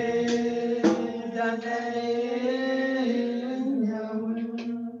pray, Hallelujah.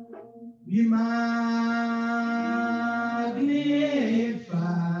 We magnify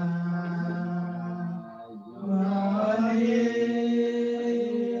your name.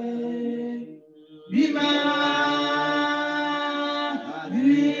 We magnify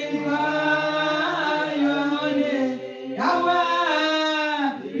your name.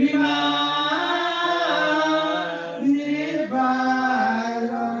 Yahweh, we magnify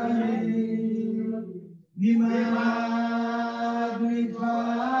your name. We magnify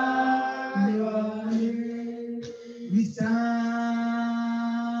your name. We sanctify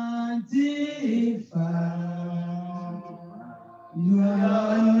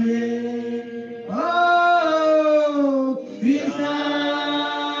your name. Oh, we sanctify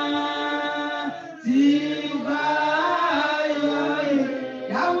your name.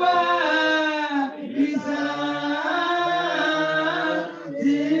 Yahweh, we sanctify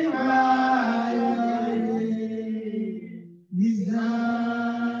your name. We sanctify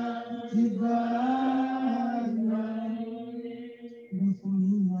your name.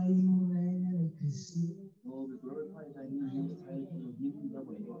 Oh, we glorify thy name, most high, and we give you the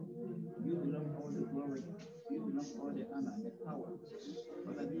way. You belong all the glory, you belong all the honor and the power.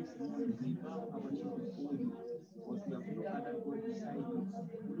 Father, this morning we bow our knees before you, because we have no other God beside you.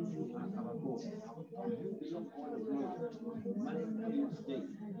 Only you are our God. You belong all the glory. Magnify you today.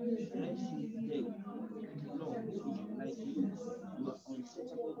 Bless you today. Lord, who is like you? You are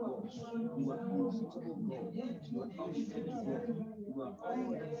unsearchable God. You are unsearchable God. You are outstanding God. You are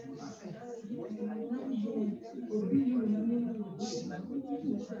all that you are. Most high God. Who is like unto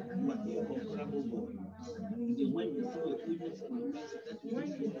you? You are incomparable God. Even when we see your goodness and your mercy that you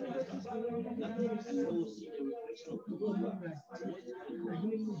do for us, nothing can know see the reflection of who you are. Most high God,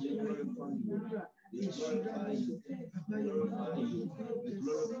 we glorify you. We glorify you. We glorify you. We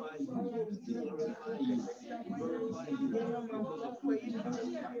glorify you. We glorify you. We glorify you. Because of who you are.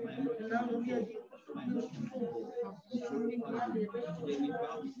 My Lord, my Lord, my Lord, we glorify you. Today we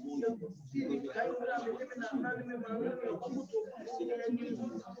bow before you. Because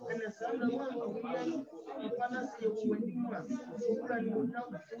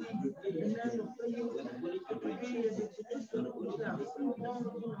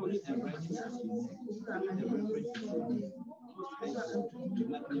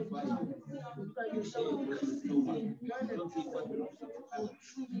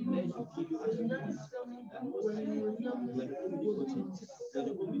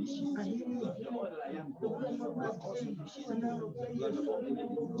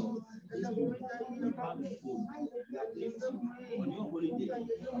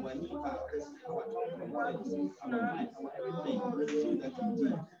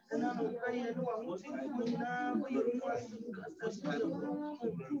we are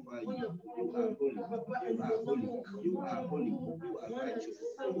You are holy, you are righteous,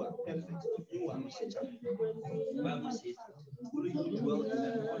 you are perfect, you are unsearchable. The Bible says, only you dwell in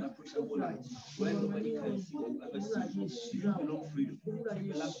an unapproachable light, where nobody can see or ever see. You belong freedom.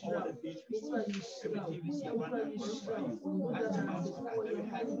 You belong all the things we see. Everything we see around us glorify you. As the mountains are very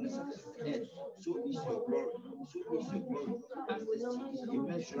high from the surface of the earth, so is your glory. So is your glory. As the sea is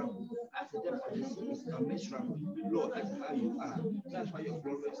immeasurable, as the depth of the sea is immeasurable. Lord, that's how you are. That's why your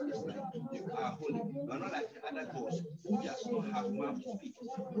glory is like. You are holy. You are not like the other gods who does not have mouth to speak.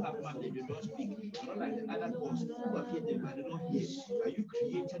 Who have mouth they do not speak. You are not like the other gods who have heard them but do not hear. But you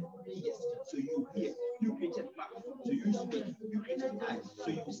created ears, so you hear. You created mouth, so you speak. You created eyes, so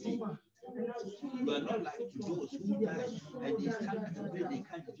you see. You are not like to those who die and they stand at the place they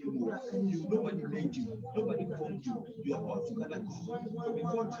can't even move. Nobody made you, nobody formed you. You are altogether God. So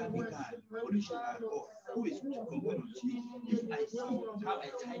before time began, only you are God. Who is compared unto you? If I see how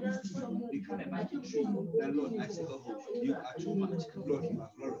a tiny seed become a mighty tree, then Lord, I say, oh, you are too much. Lord, you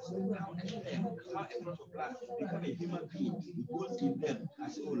are glorious. How a sperm, how a drop of blood become a human being who goes in them. I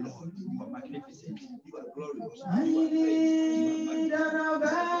say, oh Lord, you are magnificent. You are glorious. You are great. You are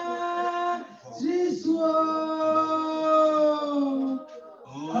magnificent. Jesus, oh,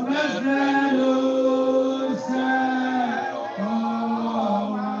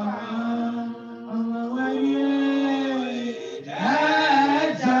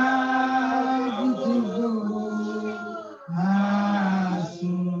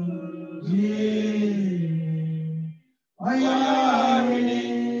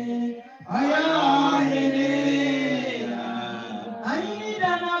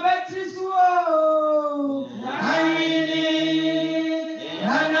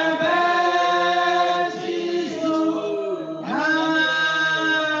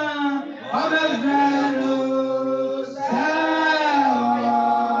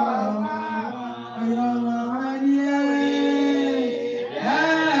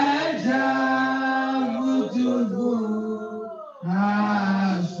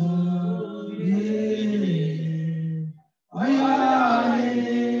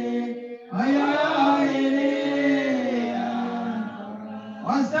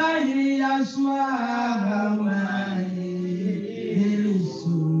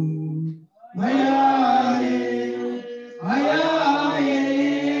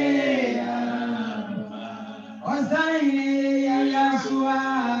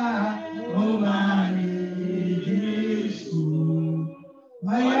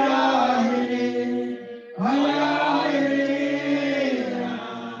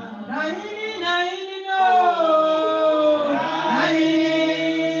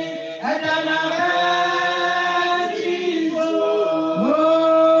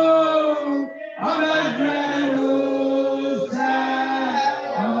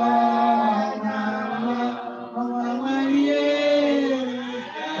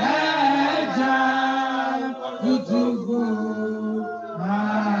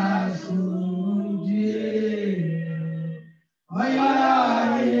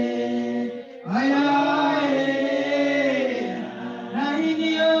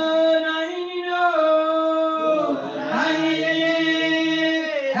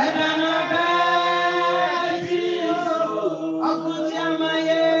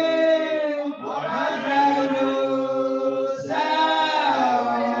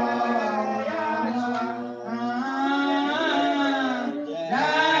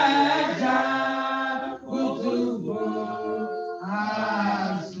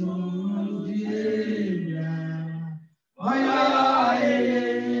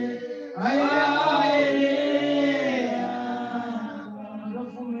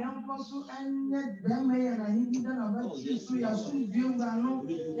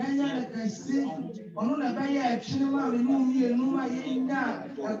 Ono na ba ya atwene ma me no mi enu ma ye nya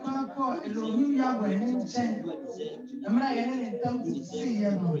akwa ko Elohim Yhwh ne nchen amra ye ne ntam si ye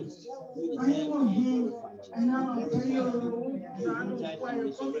no ayi mo hi ana ma tayo sanu kwa ye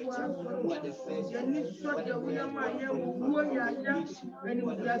ko kwa ye ni so de wo ya ma ye wo ya ya ani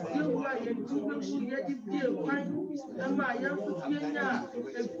wo ya si wo ya ti wo ye di die kwan ama ya fu ye nya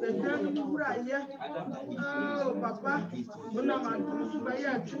efedan no kura ye oh papa ona ma so ba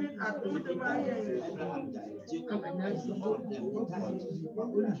ya atwene atu de ma ye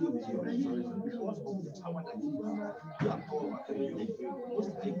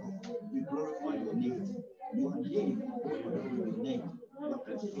We glorify your name. Your name, your name.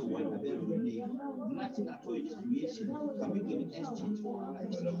 Nothing at all in this creation can be given exchange for our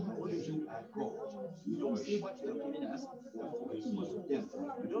lives. Only you are God. We don't say what you have given us, most of them.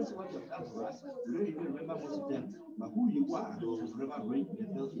 We don't say what you have done for us. We don't even remember most of them. But who you are will forever ring the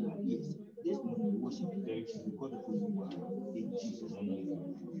bell in our ears. This morning we worship you because of who you are. In Jesus' name.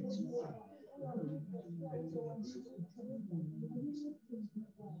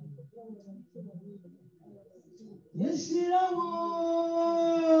 Yes,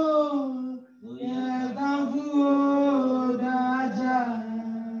 yeah, Tavu Daja,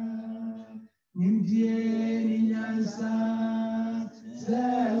 Indian Yansa,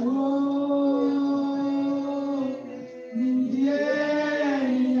 Sewo,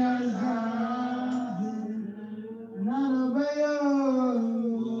 Indian Yansa, Nanabayo,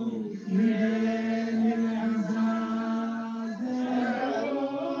 Indian Yansa,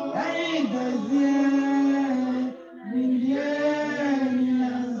 Ain't the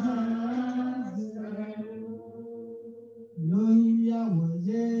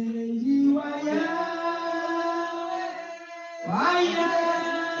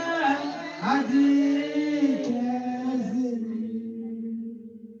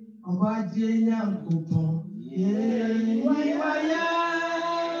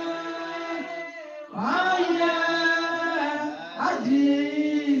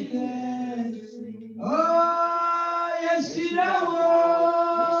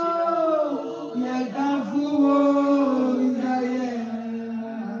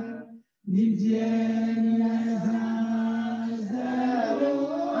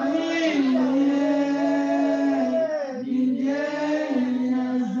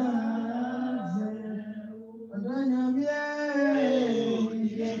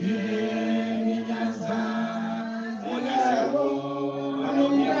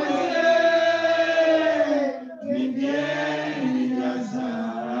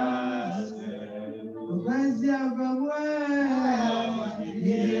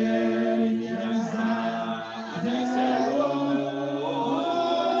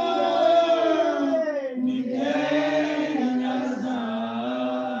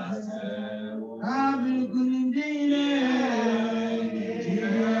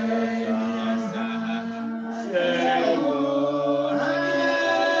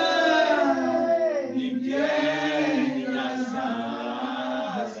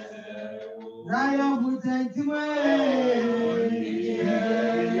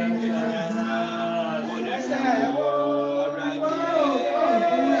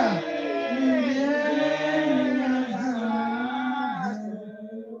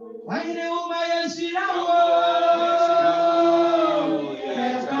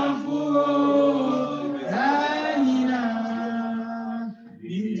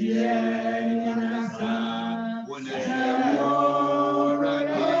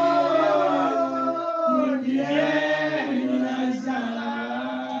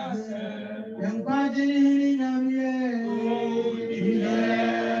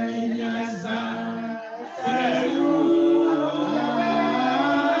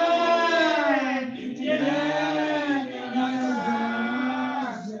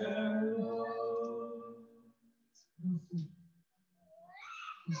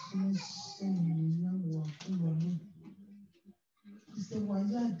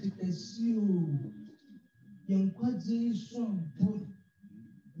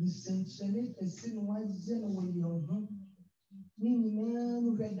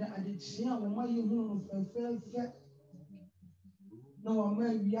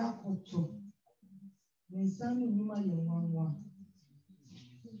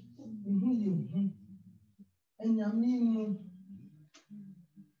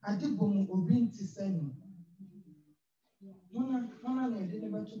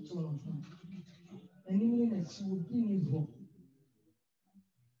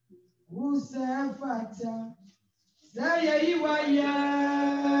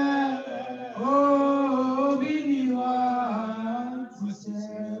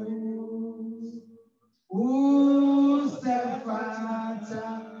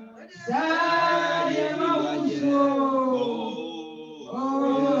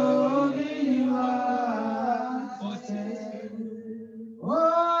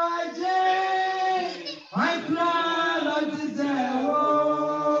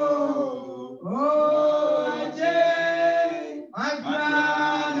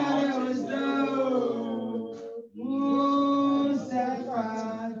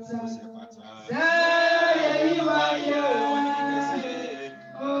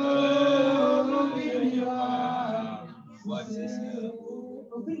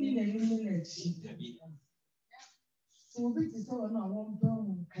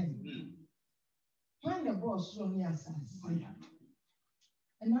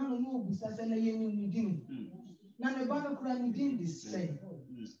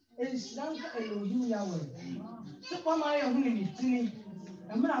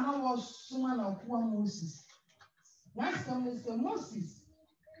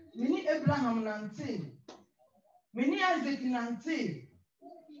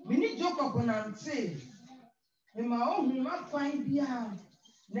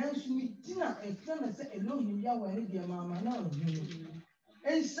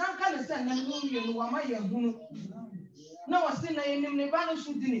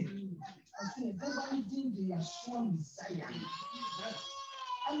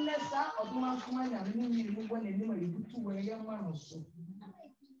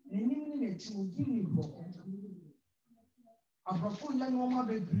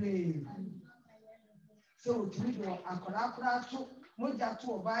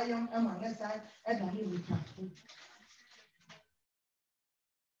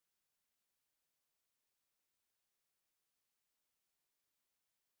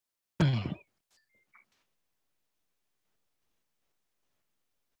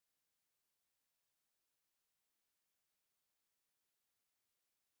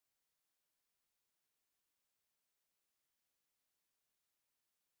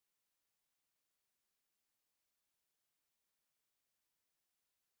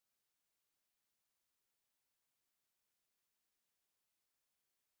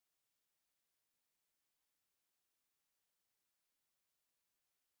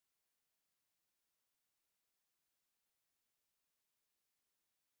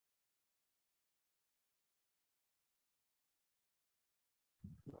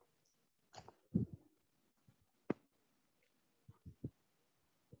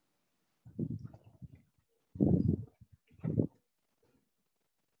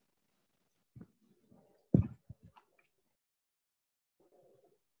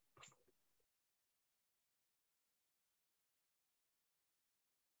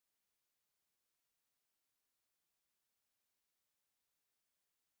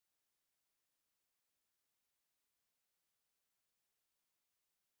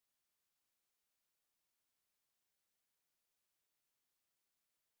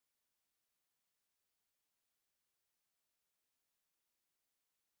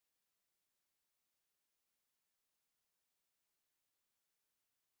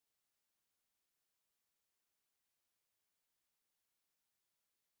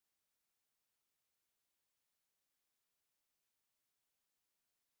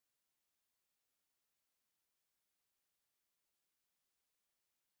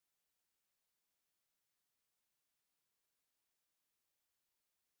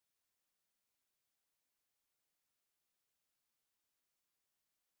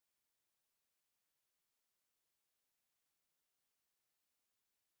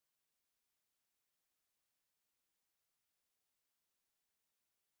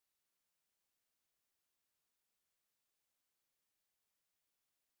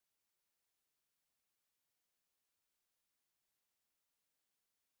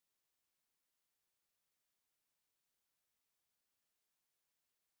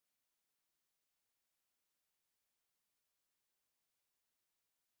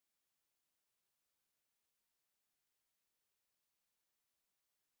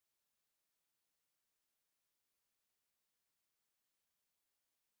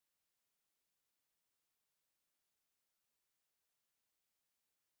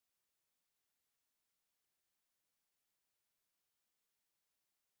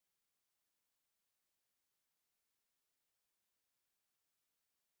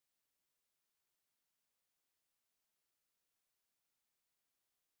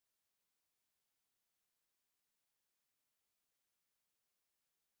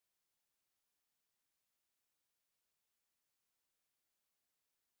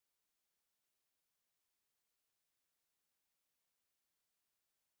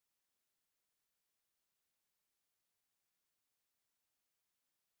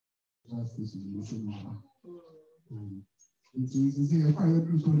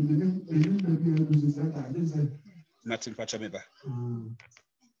Martin Pachameba.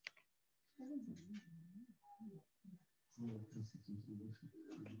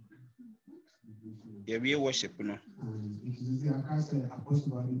 Yeah, we worship, no.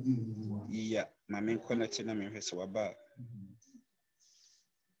 Yeah, my main connecting, I mean, so about.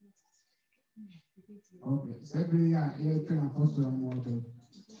 Okay, so every year, you can apostle and water.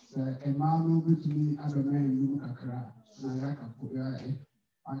 So a man will be to me as a man, you can cry.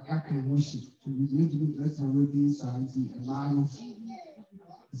 I can worship. So you need to be blessed and ready, Santi, a man of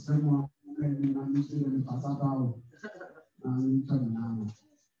someone who can be managed in the Pasabao. And you can now.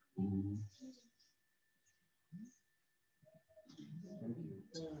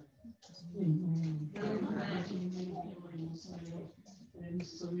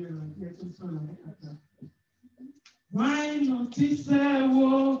 Why not say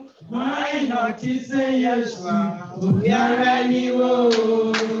wo? Why not say Yeshua? Obiara ni wo,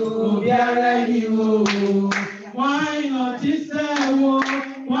 Obiara ni wo. Why not say wo?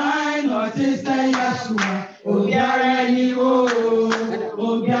 Why not say Yeshua? Obiara ni wo,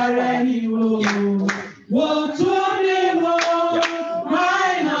 Obiara ni wo. Wo tuni wo?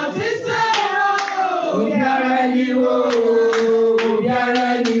 Why not say wo? Obiara ni wo,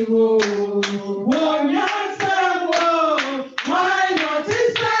 Obiara ni wo.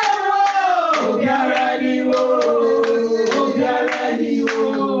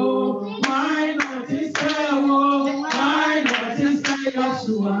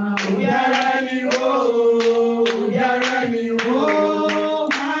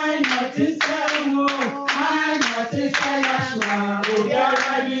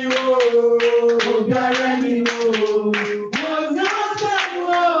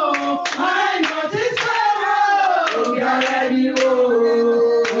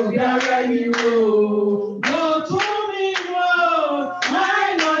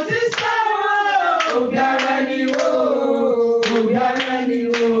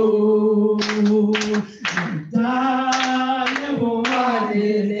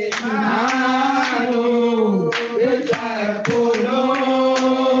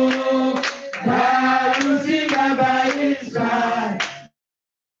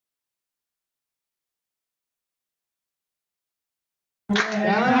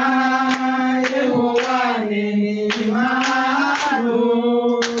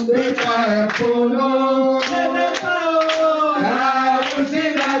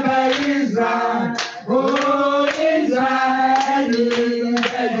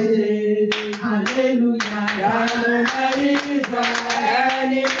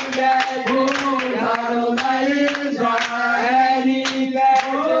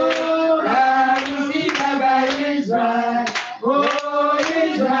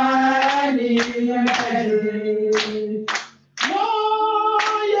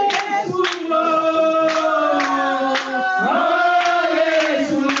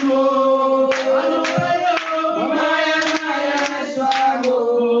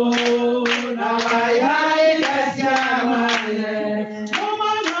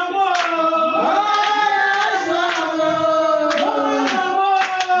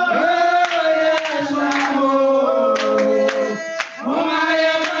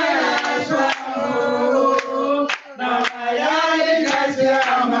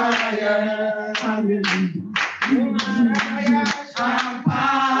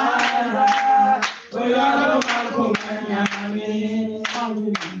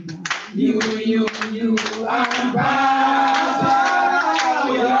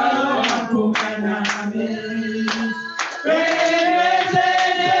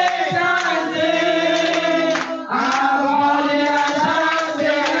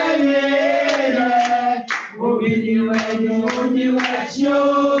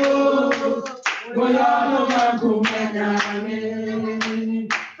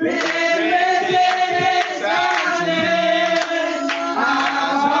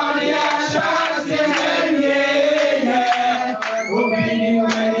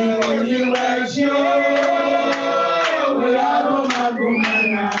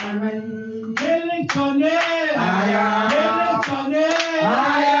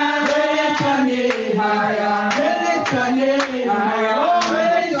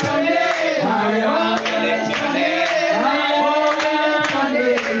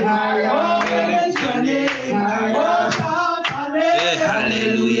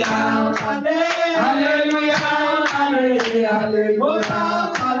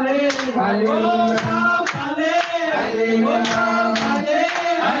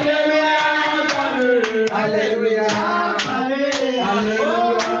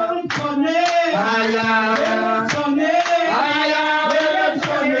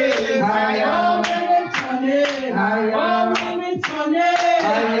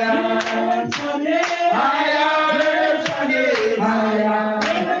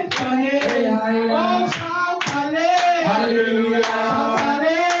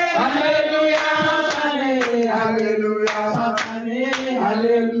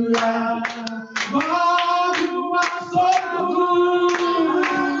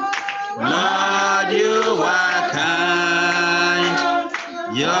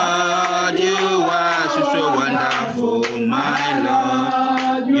 Lord, you are so wonderful, my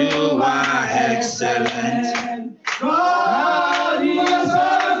Lord. You are excellent. God, you are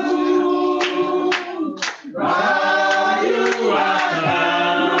so good. God, you are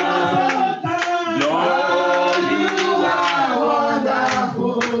kind. Lord, you are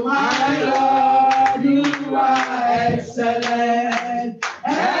wonderful, my Lord. You are excellent.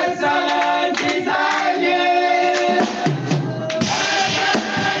 Excellent is thy name.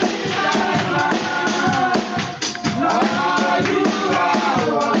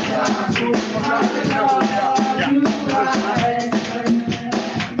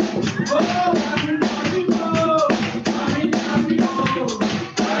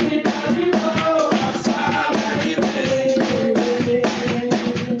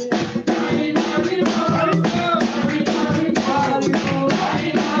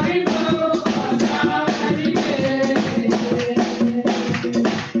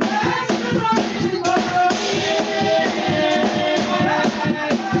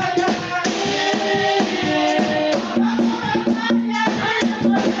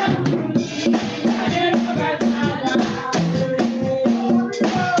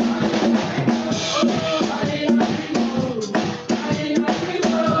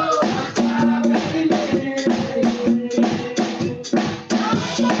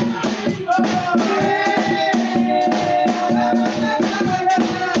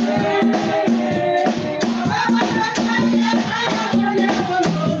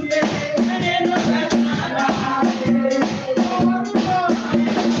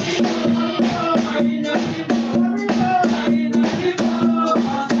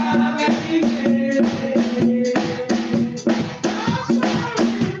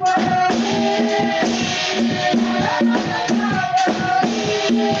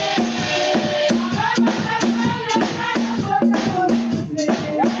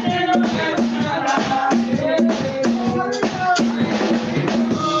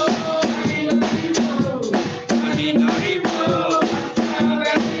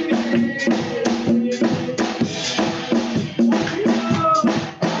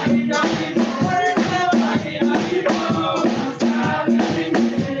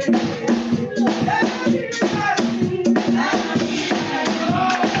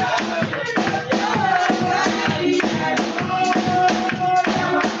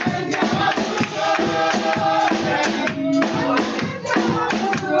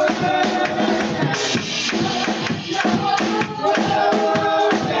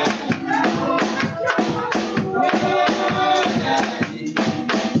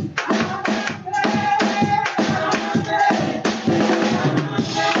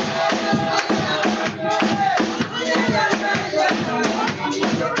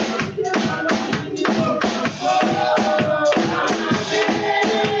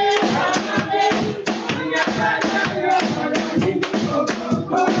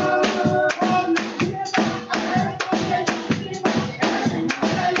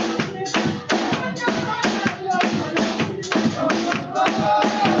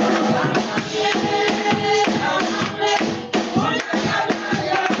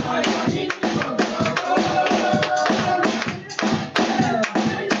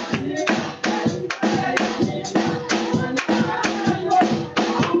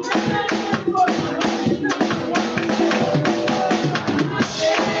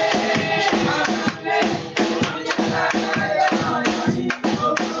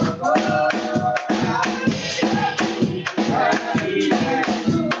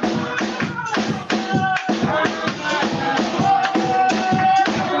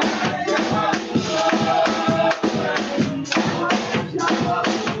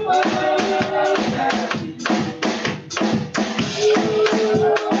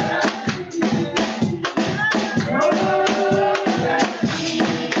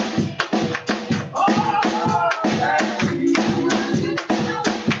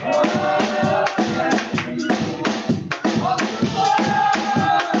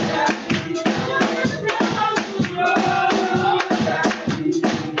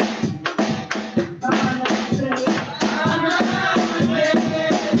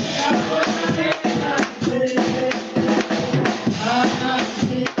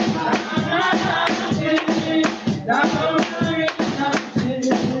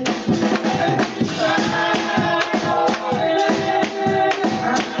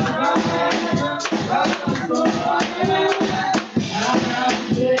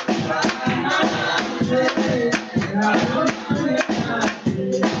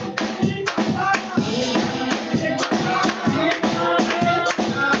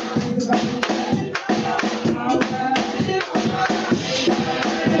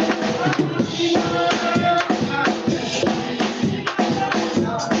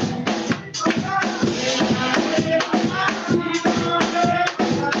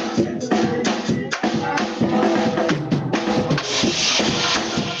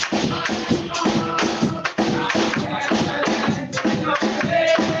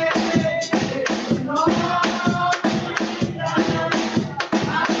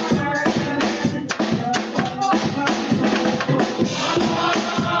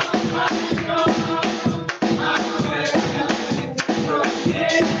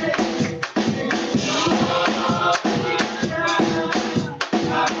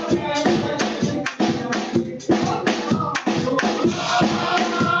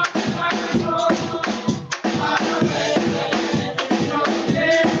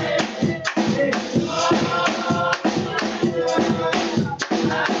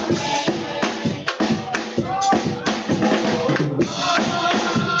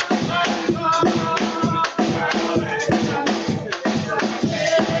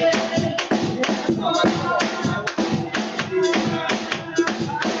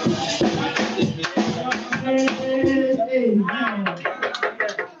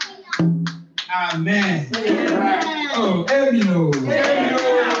 Amen. Oh, amen.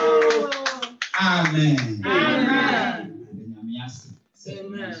 Amen.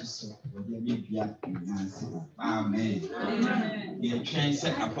 Amen. Yeah, train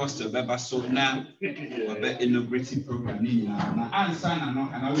set Apostle Baba so now about inaugurating program now. Answer and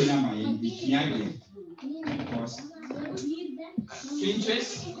I will know my because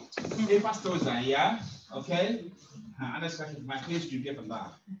interest if pastors are here, okay. And that's my place to get from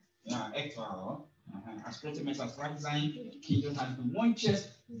that. Yeah, extra. As Proteus as Franklin, Kingdom has been one chest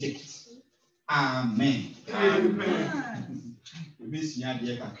dict. Amen. Amen. Miss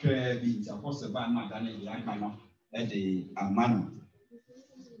Yadia can be Apostle Bama than a Yakano at the Amano.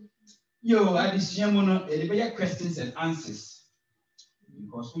 Yo, I just a questions and answers.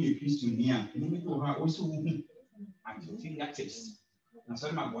 Because we are Christian here, and we go also at your fingertips. And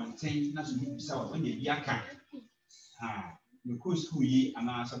so my one thing, not to be sour when you yaka. You could school ye and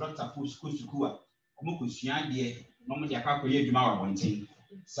as a doctor push school to Kua. Omokusian dear, no more Yaka ye tomorrow one thing.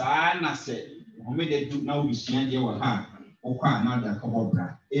 Sana said, who made it do now be seen dear or her, or quite not the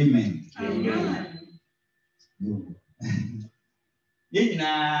cobra. Amen. Amen.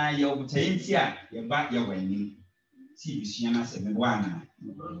 Yena, your potentia, your back your wedding. See, Siana said, Mewana.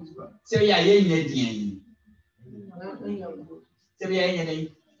 Say, ya, ye,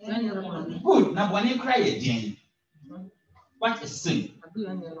 good, now one cry again. What a sin.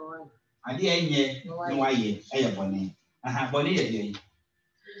 I didn't know I a bonnet. I have bonnet again.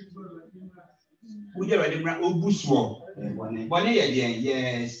 We already ran all bushwalk. Bonnet again,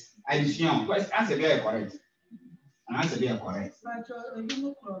 yes. I just young. Answer very correct. Answer very correct.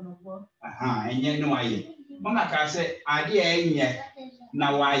 And yet no I. Mama can say, I didn't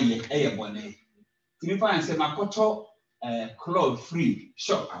now I a bonnet. If you find some makoto cloud free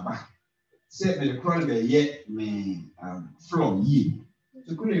shop about. Say the crawl yet me from ye.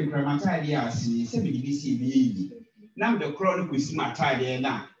 To cool in Cremataria, see 70 BC. Now the crawl with see my tie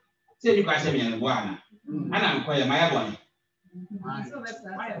now. Say you guys have me one. And I'm quite my one.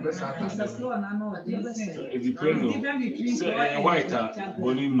 If you pray, white,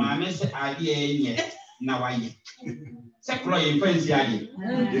 my mess idea yet. Now I Secretary in French, I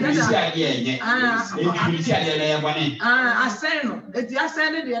send it. I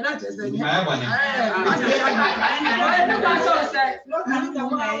send it. That is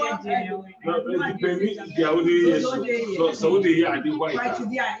so the I did white.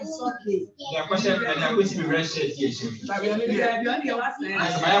 The question and the question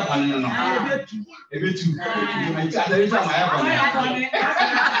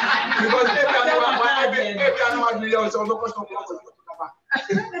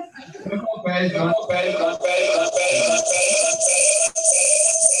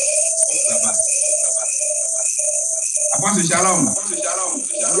Apostle Shalom.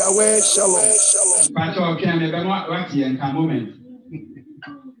 Yahweh Shalom. Pastor Ken, the Waki and moment.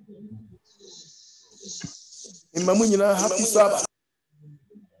 In Mamunina, happy Sabbath.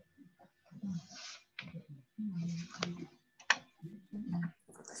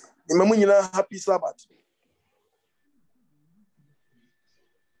 In Mamunina, happy Sabbath.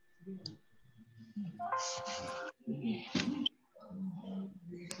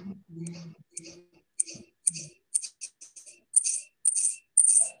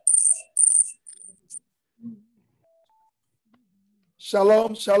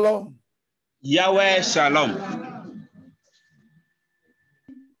 Shalom, shalom. Yahweh Shalom.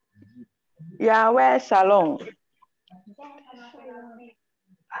 Yahweh Shalom.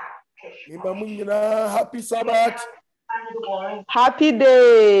 Happy Sabbath. Happy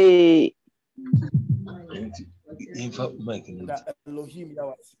day. Elohim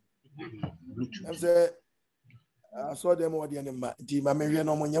I saw them all the animal. The Mamarian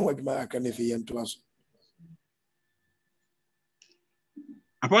Omonia with my Akanefi and to us.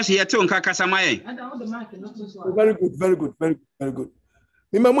 Apostle here too, Kakasamaye. Very good, very good, very good, very good.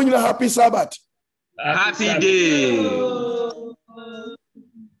 Mimamunina, happy Sabbath. Happy day.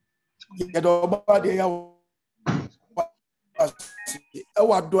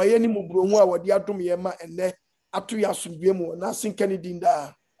 Ewa doye ni mubrongo a wodi adom ye ma ene atu ya sumdwe mu na sinkani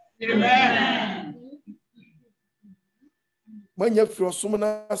dinda. Amen. Manya firo som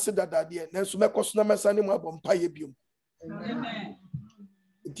na se dadade na so mekoso na mesane mu abompa ye biom. Amen.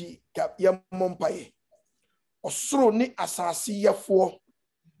 Di ka ye mompaye. Osoro ni asase yefo.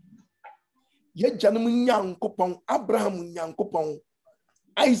 Ye janum nyankopon, Abraham nyankopon,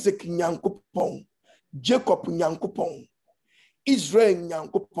 Isaac nyankopon, Jacob nyankopon, Israel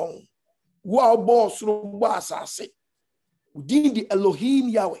nyankopon. Wa bo soro bo asase. Udin di Elohim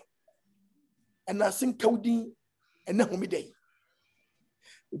Yahweh. And I think Kaudin and Nahumidei.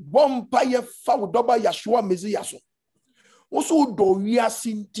 bompa ye fa doba Yeshua Messiah so also do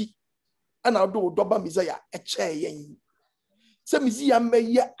wiasinti ana do doba Messiah eche yen se Messiah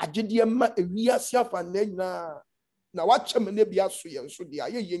meye agede ma wiase afa na wachem ne bia so yen so dia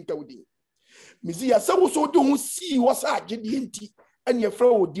ye yenka wodi Messiah se wo so do hu si wo sa agede enti ene ye fra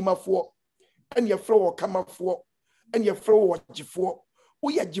wo dimafo ene ye fra wo kamafo ene ye fra wo gifo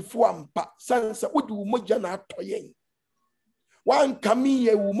wo ye gifo ampa sansa wodi wo mogya na atoyen wan kami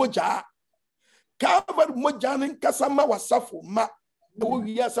ye wo mogya Calvary mojanin kasama wasafo ma wo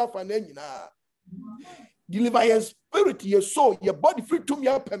wiya safa na nyina deliver your spirit your soul your body free to me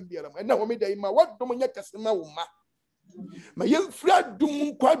apambiara na ho me dai ma wadom nya kasama wo ma yem free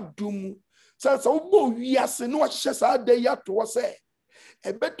adum kwadum sansa wo bo wiya se no hye sa dai ato wo se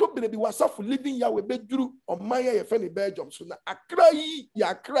ebeto berebi wasafo living ya we beduru oman ya fe ne Belgium so na akra yi ya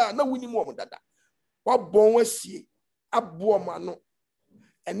akra na wuni mu dada wa bon wasie abo ma no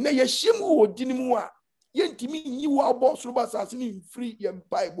enne ye him wo dinimu a yentimi nyi wo abo soro ba sase ni free ye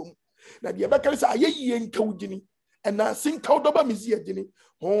mpa ebom na de bekare sa ayeyi enka wudini ena sinka doba mizi edini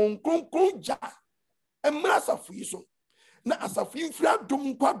hon kronkron ja emra asafu yi so na asafu yi free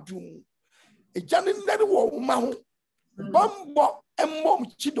adom kwadum ejane ndere wo ma ho bambo emmom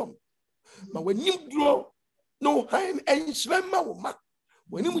chidom ma wanim duro no han enhyerema wo ma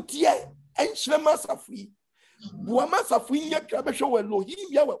wanim tie enhyerema asafu yi buama safu nya krabehwe we lohim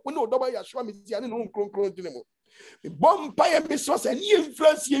ya we no doba Yeshua Messiah ne no kronkron dinemo me bompa ya meso se ne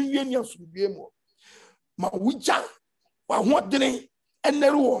influence ye wie ne asubie mo ma wuja wa hodene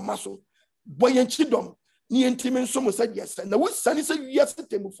enere wo maso boyen chidom ne entimi nso mo sade yesa na wusane se wie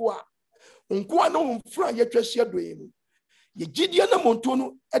sitemfo a nko ana wo mfra ye twahye doyemu ye gidie na monto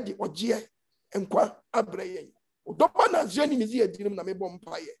no e de ogye nkwa abrayen doba na zeni mizi adinim na me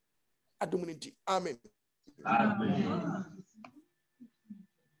bompa ye adomuniti amen. Amen.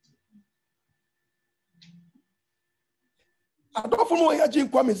 Adolfo no ya jin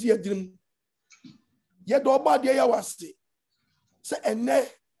kwa mezi adirim ye do ba de ya wase se enne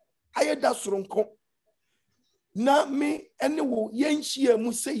ayeda soronko na me ene wo yenhia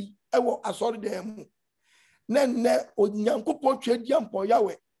mu sei ewo asori de mu na ne onyankopon twadi ampo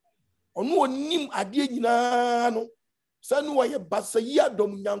yawe ono onim ade nyina no se no ye basayi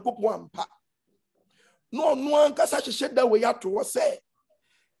adom nyankopon ampa no ankasa hyehyɛ da we yato wo se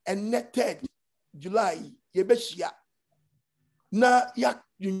enne 3 July ye behia na ya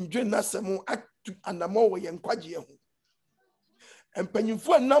dwendwe na semu atu anamo wo ye nkwagye ho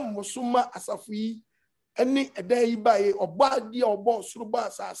empanyimfo nam musoma asafu yi ene edan yi bae obade obo soro ba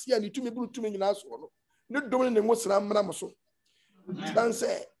asase ani tumi buru tumi nyina so no ne dom ne ngosra mra moso dan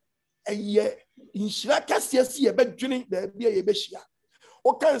se eye inhyira kase si ye bedwene da bia ye behia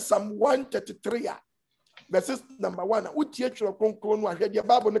o kan Psalm 133 a verses number 1 utie twere konkron no ahwede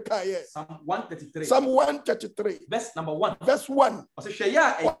Bible ne ka ye Psalm 133 verse number 1 verse 1 osehwe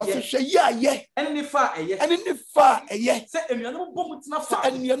ye ene fa eye se enuanum bom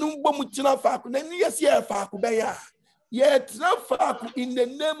tina fa na ni yesi e fa ko be ya ye tina fa ko in the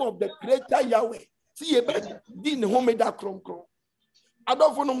name of the creator Yahweh si ye be di ne homeda kronkron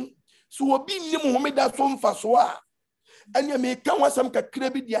adofo no so obi nim homeda so mfa so a anya me kan wasam kakra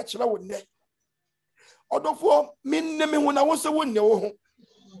bi di a kire wo ne odofo minne me ho na wo se wo ne wo ho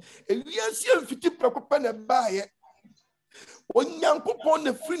ewiase amfiti prekopa na baaye onyankopon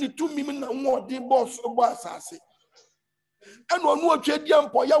na firi ni tumi na nwode boss bo asase eno onu atwadi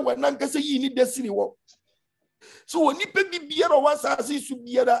ampo ya we nankase yi ni desiri wo so oni pe bibiara wa asase su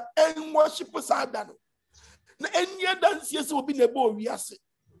biara en worship sada no na enia dansie se obi na bo wiase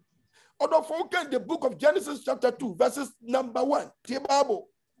odofo kan the book of Genesis chapter 2 verses number 1 the Bible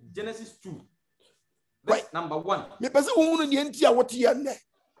Genesis 2 verse number 1 me pese wo ni enti a wote ya ne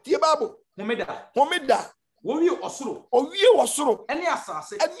the Bible homeda owie osoro ene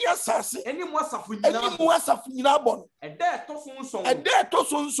asase ene mu asafu nyina bon eda eto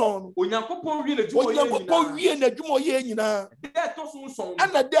so nson onyankopon wie na dwumo ye nyina eda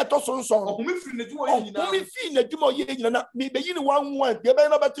eto so nson ohumi fi na dwumo ye nyina na me beyi ni 1 de be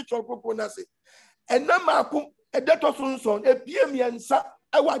na beti chokoko na se ena maako eda eto so nson epie miensa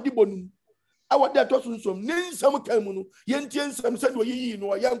awade bonum awade eto so nson ne nsam kan mu no ye ntie nsam se do yi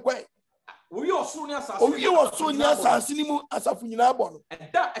no ye nkwan owie osoro ni asase ni mu asafu nyina bon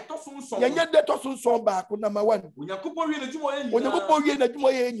eda eto so nson yenye de eto so nson ba ko number 1 onyankopon wie na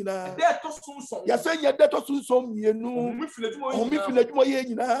dwumo ye nyina eda eto so nson ya se nye de eto so nson mienu ohumi fi na dwumo ye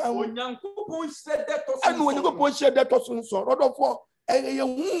nyina onyankopon hye de eto so anu onyankopon hye de eto so nson rodofo ye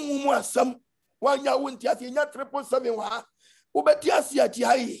huhu mu asam wanya wonti ase nya 777 wa obeti ase ati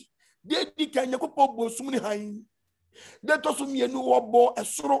hayi de di kan yakopon bosum ni han de to so mienu obo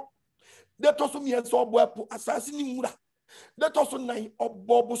esoro de to so mienso obo epo asase ni nwura de to so nan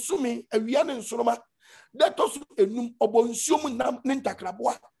obo bosumi awia ne nsoroma de to so enum obo nsuom nam ne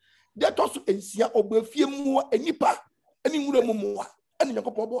ntakraboa de to so ensia obo afie mu anipa ani nwura mu mu ani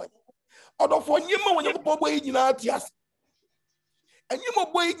Nyankopɔn boy odofo nyema wo Nyankopɔn boy nyina atiase anyema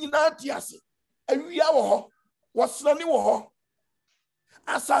boy nyina atiase awia wo ho wasrani wo ho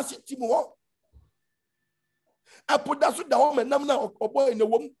asase ti mu ho apoda so da wo menam na oboy na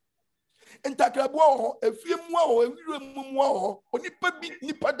wom ntakraboa wo ho afie mu wo awira mu wo onipa bi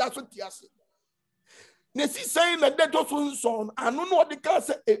nipa da so tiase na si sai na de to so nson anu no de ka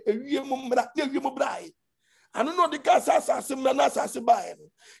se awie mu mra na awie mu brae anu no de ka se asase mra na asase bae no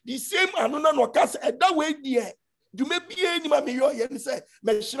the same anu na no ka se eda we die dume bie ni ma me yo ye ni se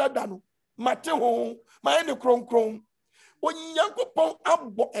me hira da no mate ho ma ne kronkron Onyankopɔn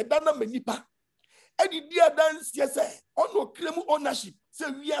abo eda na manipa edi dia dansie se ono kremu ownership se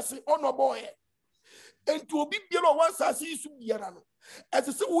wiase ono boy enti obi biara wansase isu biara no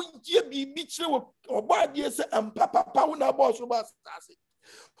ese se wongie bibi kire obade se ampapapa wona boss ro basase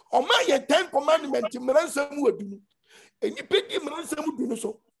o ma ye 10 commandment mransam wadunu enipa di mransam dunu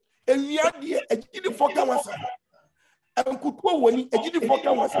so ewia de agidi foka wasa ankutuo woni agidi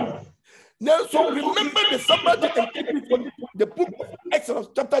foka wasa. Now, so remember the Sabbath and keep it from the book of Exodus,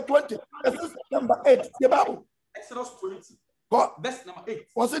 chapter 20, verse number 8. The Bible. Exodus 20. God. Verse number 8.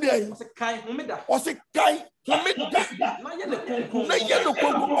 What's it there? What's it kai humida? What's it kai humida? Na yellow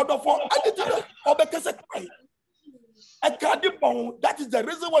congo order for additional obekese kai. That is the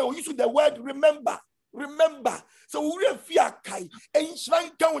reason why we use the word remember. Remember. So we fear kai. And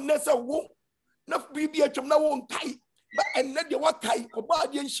shrine down nessa womb. Not be a chum na won't kai. But and let the what kai or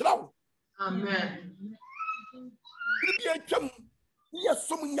body and shroud. Amen. Yes,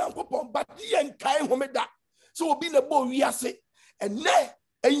 some young people, but the end kind homeda. So be the boy, we are say, and nay,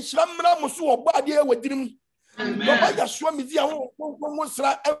 and Shamra Musu or body with dream. Amen. I show me the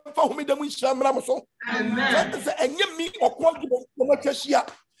Mosra and for me the Shamra Muso. Amen. And you me or quality what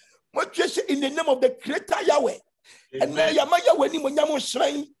in the name of the Creator Yahweh. And now Yamaya when you Yamo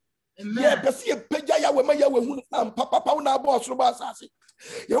shrine. Yeah, but see a Pejaya when Maya when Papa Pauna boss Robasasi.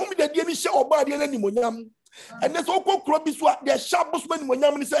 You want me the dear Michelle or body and any monyam. And there's all called Crobiswa, their sharp busman when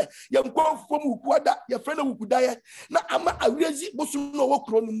Yaman say, young go from Ukwada, your friend who could die. Now I'm a really Bosuno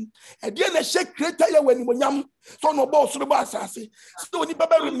Cronum. And then a shake creator when Yam, so no boss Robasasi. So you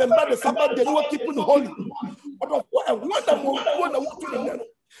better remember the Sabbath, they were keeping holy. But one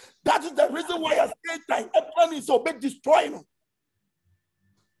that is the reason why I say time, a plan is so big destroying.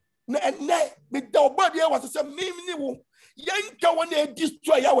 And with the body was a same meaning. Yanka when they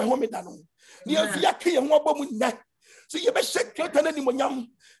destroy our home. Near Fiaki and Wabam. So you better shake curtain any monyam.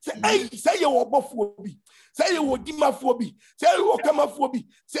 Say, hey, say you were buffophobi. Say you were dimaphobi. Say you were camaphobi.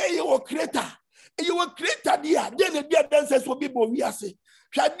 Say you were creator. You were creator, dear. Then the dear dancers will be Boviase.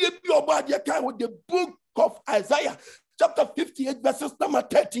 Shall you be your body account with the book of Isaiah? Chapter 58, verses number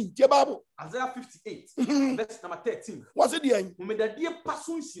 13. Isaiah 58, verse number 13. What's it there? Who made the dear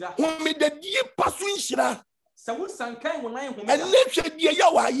Passun Shira? Who made the dear Passun Shira? So Sankai when I am and nature dear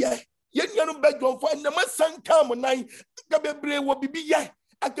Yahweh. Yen bedroom for the Massan come on 9. Gabriel will be ye.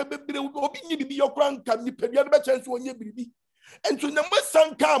 I can be your grand can be paid your chance when you be. And to the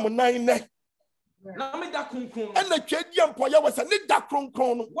Massan come on 9. And the Chadian Poya was a little dark crown.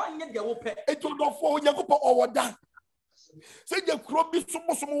 1 year go pay. It will go for Yakupo or done. Say the crop be so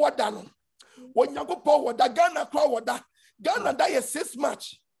much done. When Yakupo or the Ghana crowd, Ghana die a 6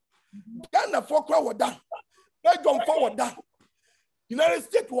 match. Ghana 4 crowd done. Belgium forward down. United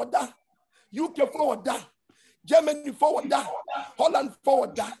States forward down. UK forward down. Germany forward down. Holland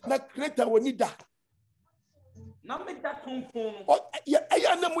forward down. Na creator we need that. Now make that component. Oh, yeah, I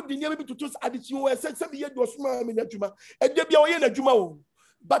am not the name to choose addition. I said, some years was small in a juma. And there be a juma.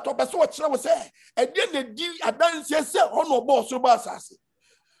 But what I was saying, and then the deal I dance yes, on no boss, so bass.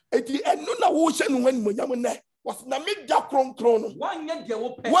 And no ocean when Muyaman was Namid Dakron Chrono. 1 year they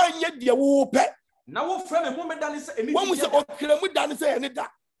will pay. 1 year they will pay. Now, friend, a woman done is a one was a done say any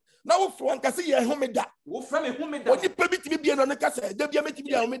that. Now, for one can see a home that. What friend, a woman that you permit to be on the cassette, there be a meeting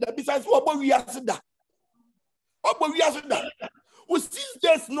that besides what we are said that. Oh, but we are said that. We see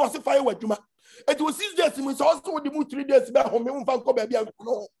this no as if I were Juma. It was 6 days, we also the mood 3 days back home,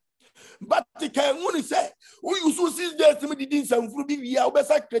 but the can only say, who you so 6 days to me didn't sound for be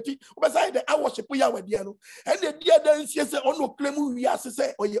beside the I worship Yahweh, and the dear dance yes, on no claim we are to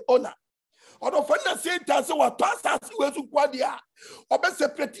say, or your honor. Or the friend say, Tansa, what past us were to Quadia, or best a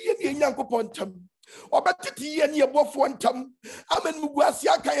pretty young upon them. Obatiti ye ni ebofo ntam amen muguase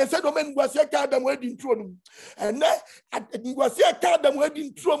aka ye said omen muguase aka Adam adi ntro no ene muguase aka Adam adi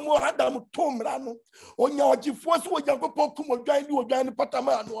ntro mu Adam tomra no onya ogifo so Onyankopɔn kum odwan ni odwan ni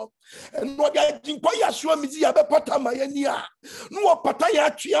patama no eno ga jinko ya so mizi ya be patama ye ni a no pata ya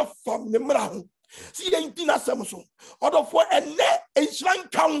atwe fam ne mra ho si ye ntina asem so odofo ene enhran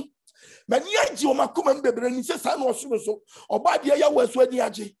kan mani agi o makoma mbebre ni se sa no osoro so oba de ya waso ani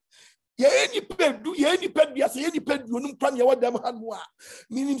agi ye pedu biase ye pedu onum kwan ye wadam hanu a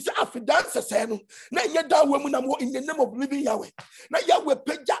minim se afidance se no na nye da wa mu na mo in the name of living Yahweh na Yahweh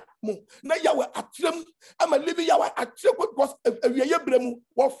peja mo na Yahweh atrem ama living Yahweh atrem because awiye bremu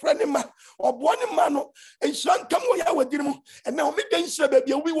wo frene ma obo ne ma no enhran kam wo Yahweh dirimu and na o me den hira ba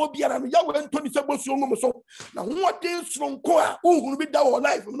bia wi wo biara no Yahweh ntoni se bosu ngum so na ho den sonko a ohunu bi da wo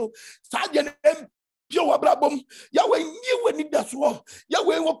life no sa je ne Pure Abrabom, Yahweh knew when it does war.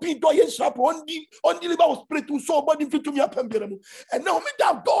 Yahweh will pin to yen sharp on the liver spirit to so body fit to me up and now me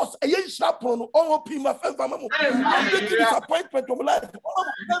down doors a yen sharp on all pin my favor. I'm making disappointment of life.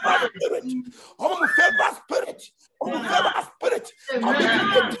 I'm a favor spirit. I'm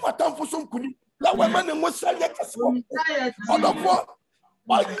making my time for some kuni. Yahweh man and was saying other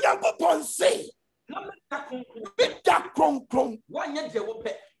what young say. Big that cron. One yet you will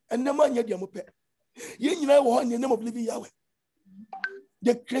pay. And the man yet you will pay. You know in the name of living Yahweh,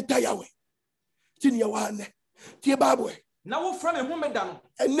 the creator Yahweh. Tin Yawane, Tia Babwe. Now from a woman down.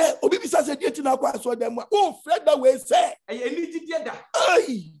 And then Obisa said, "Yet in our class, so them. Oh, Fred, that way say, I need to get that.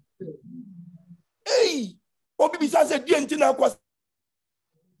 Hey, Obisa said, "Yet in our class."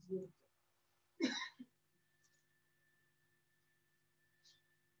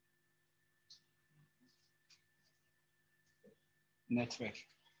 Network.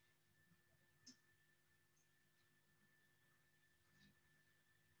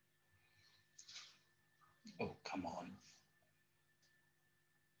 Oh, come on.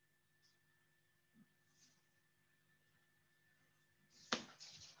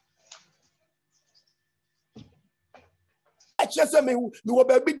 I just say, "Me will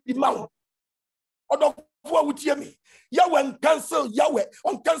be the man." Other four would hear me. Yahweh cancel Yahweh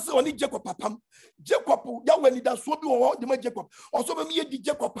on cancel on Jacob Papam. Jacob Yahweh need a swab or the Jacob. Also, me the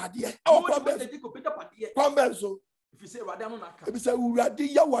Jacob Padia. Our Pambel so. If you say Radamaka, if you say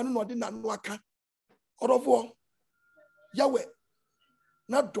Uradi Yahweh, no, did not waka. Other four Yahweh,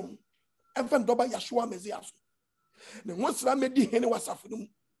 not dumb. And from Doba Yashua Messias. The once I made the henny was suffering.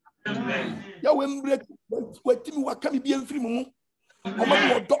 Yahweh, what Timmy was coming be free moon.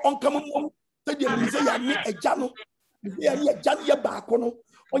 Uncommon. Say a jano, a jania bacono,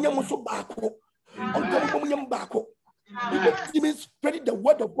 on your muscle baco, on baco. It means spreading the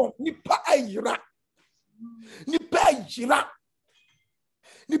word of God. Nipa ira,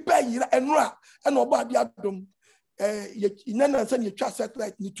 and ra, and nobody adam. Inana send your child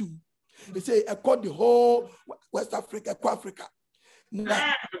satellite ni too. They say I call the whole West Africa, Africa.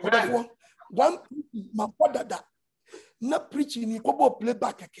 Now, one my father that not preaching, you go play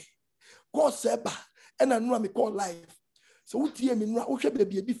back again. Call Seba and I know me call life. So what hear me now? Should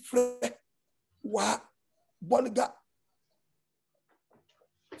be a bit fresh. Wa Boniga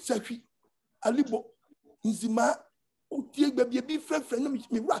Saki Alibo Nzima. Utie baby a bit fresh friend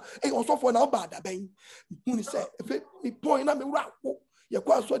me ra. Hey, also for now bad. I mean, who say if me point na me ra. You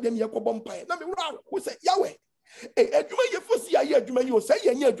quite saw them. You go bumpire. Na me ra. Who say Yahweh? Hey, Eduma you foresee a year. Eduma you say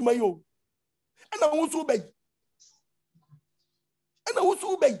ye year. Eduma you. And I want to obey. And I want to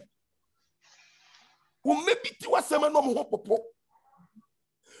obey. Who maybe to a semen no more popo.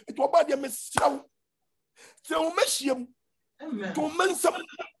 It was about the Messiah. So, Messiah, to men some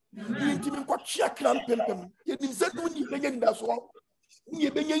intimate what chakram pimpum. You didn't say when you begin that's all. You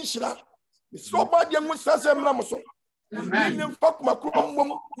begin shra. So bad young Mustasa Ramaso. You fuck my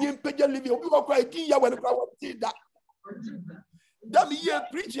crumb, you pay your living. We were quite dear when I did that. That me here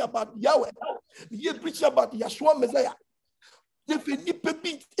preach about Yahweh. You preach about Yeshua Messiah. If you need to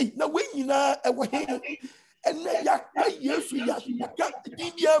be now when you know away and then yes, we have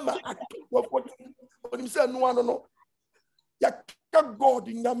Didiama what himself no one no. Yak God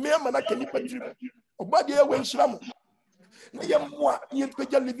in the man I can put you. Oh, but yeah, when Shram. Yamwa, you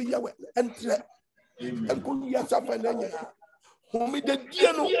put your living Yahweh and could yourself and then whom the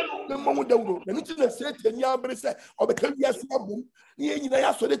dear no, the moment the road. And it's a set and Yabri or because yes, boom.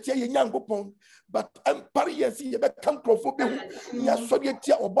 I saw the young Gopon, but I'm Paris, you come for me. Yes, so you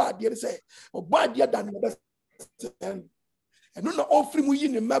tell or bad, dear say, or bad dear than the best. And no offering we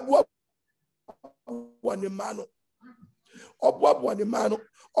in the Mabua one mano, or Bob one mano,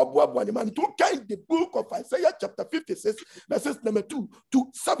 man to kind the book of Isaiah chapter 56 verses number 2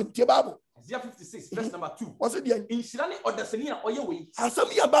 to 7 Bible. Isaiah 56 verse number 2. What's it there? In Shirani or the Senia or your way. And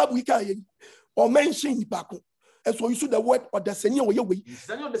some ya Bible we can or mention back. And so you see the word or the senior or your way.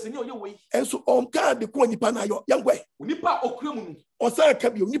 And so on card the coin pana your young way. Nipa okrum or say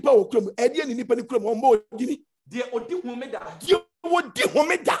cabio nipa okrum edian nipa krum on board guinea. Dear Odi Homeda. You would do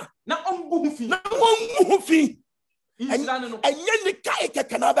Homeda. Now on goofy. Now one goofy. And yen kai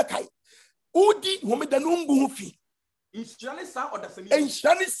canaba kai. Odi Homeda no goofy. In Shirani sa or the Senia. And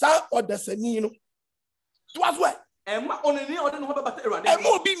Shani sa or the senino. Twas what? And my only order no about the and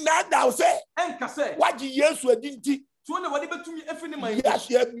more be not thou say, and Casse. What years were didn't he? So nobody but to me every my yes,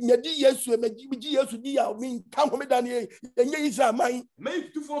 yes, yes, I mean, come home down here, and yes, I mind.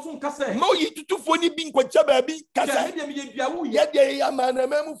 Make two for some Casse. No, you to funny being quite baby, Cassa, yet they are man, a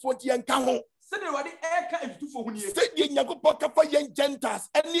memo 40 and come home. Said already air can do for 1 year. Said the Yakopoka for young gentas,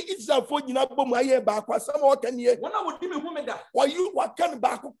 and it's a 40 up on my ear back was some more 10 years. When I would give a woman that while you were coming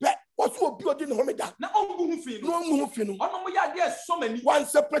back of pet, what's what building Homeda? Now, no moving. Oh, my idea, so many. One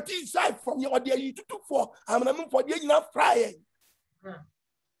separate side from your idea you took for. I'm a for the enough frying.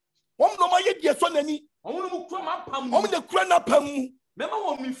 One no my idea, son, any. I want to come up, I'm the crown up.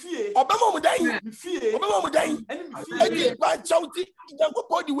 Remember me fear. Obama dying, fear, Obama dying, and by shouting,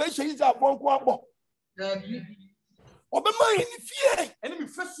 the way she is up one quabble. Obama in fear, and me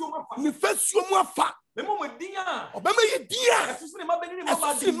first you more fat. Remember, dear, Obama, dear,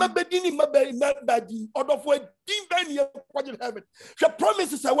 I see my bedini, my belly, not badi, or of what Dean Benny, what you have it. She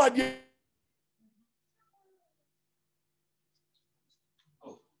promises I want you.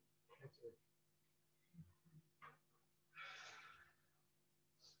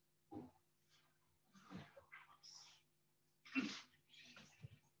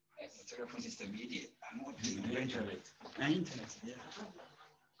 System media. I'm not doing internet. Internet, yeah.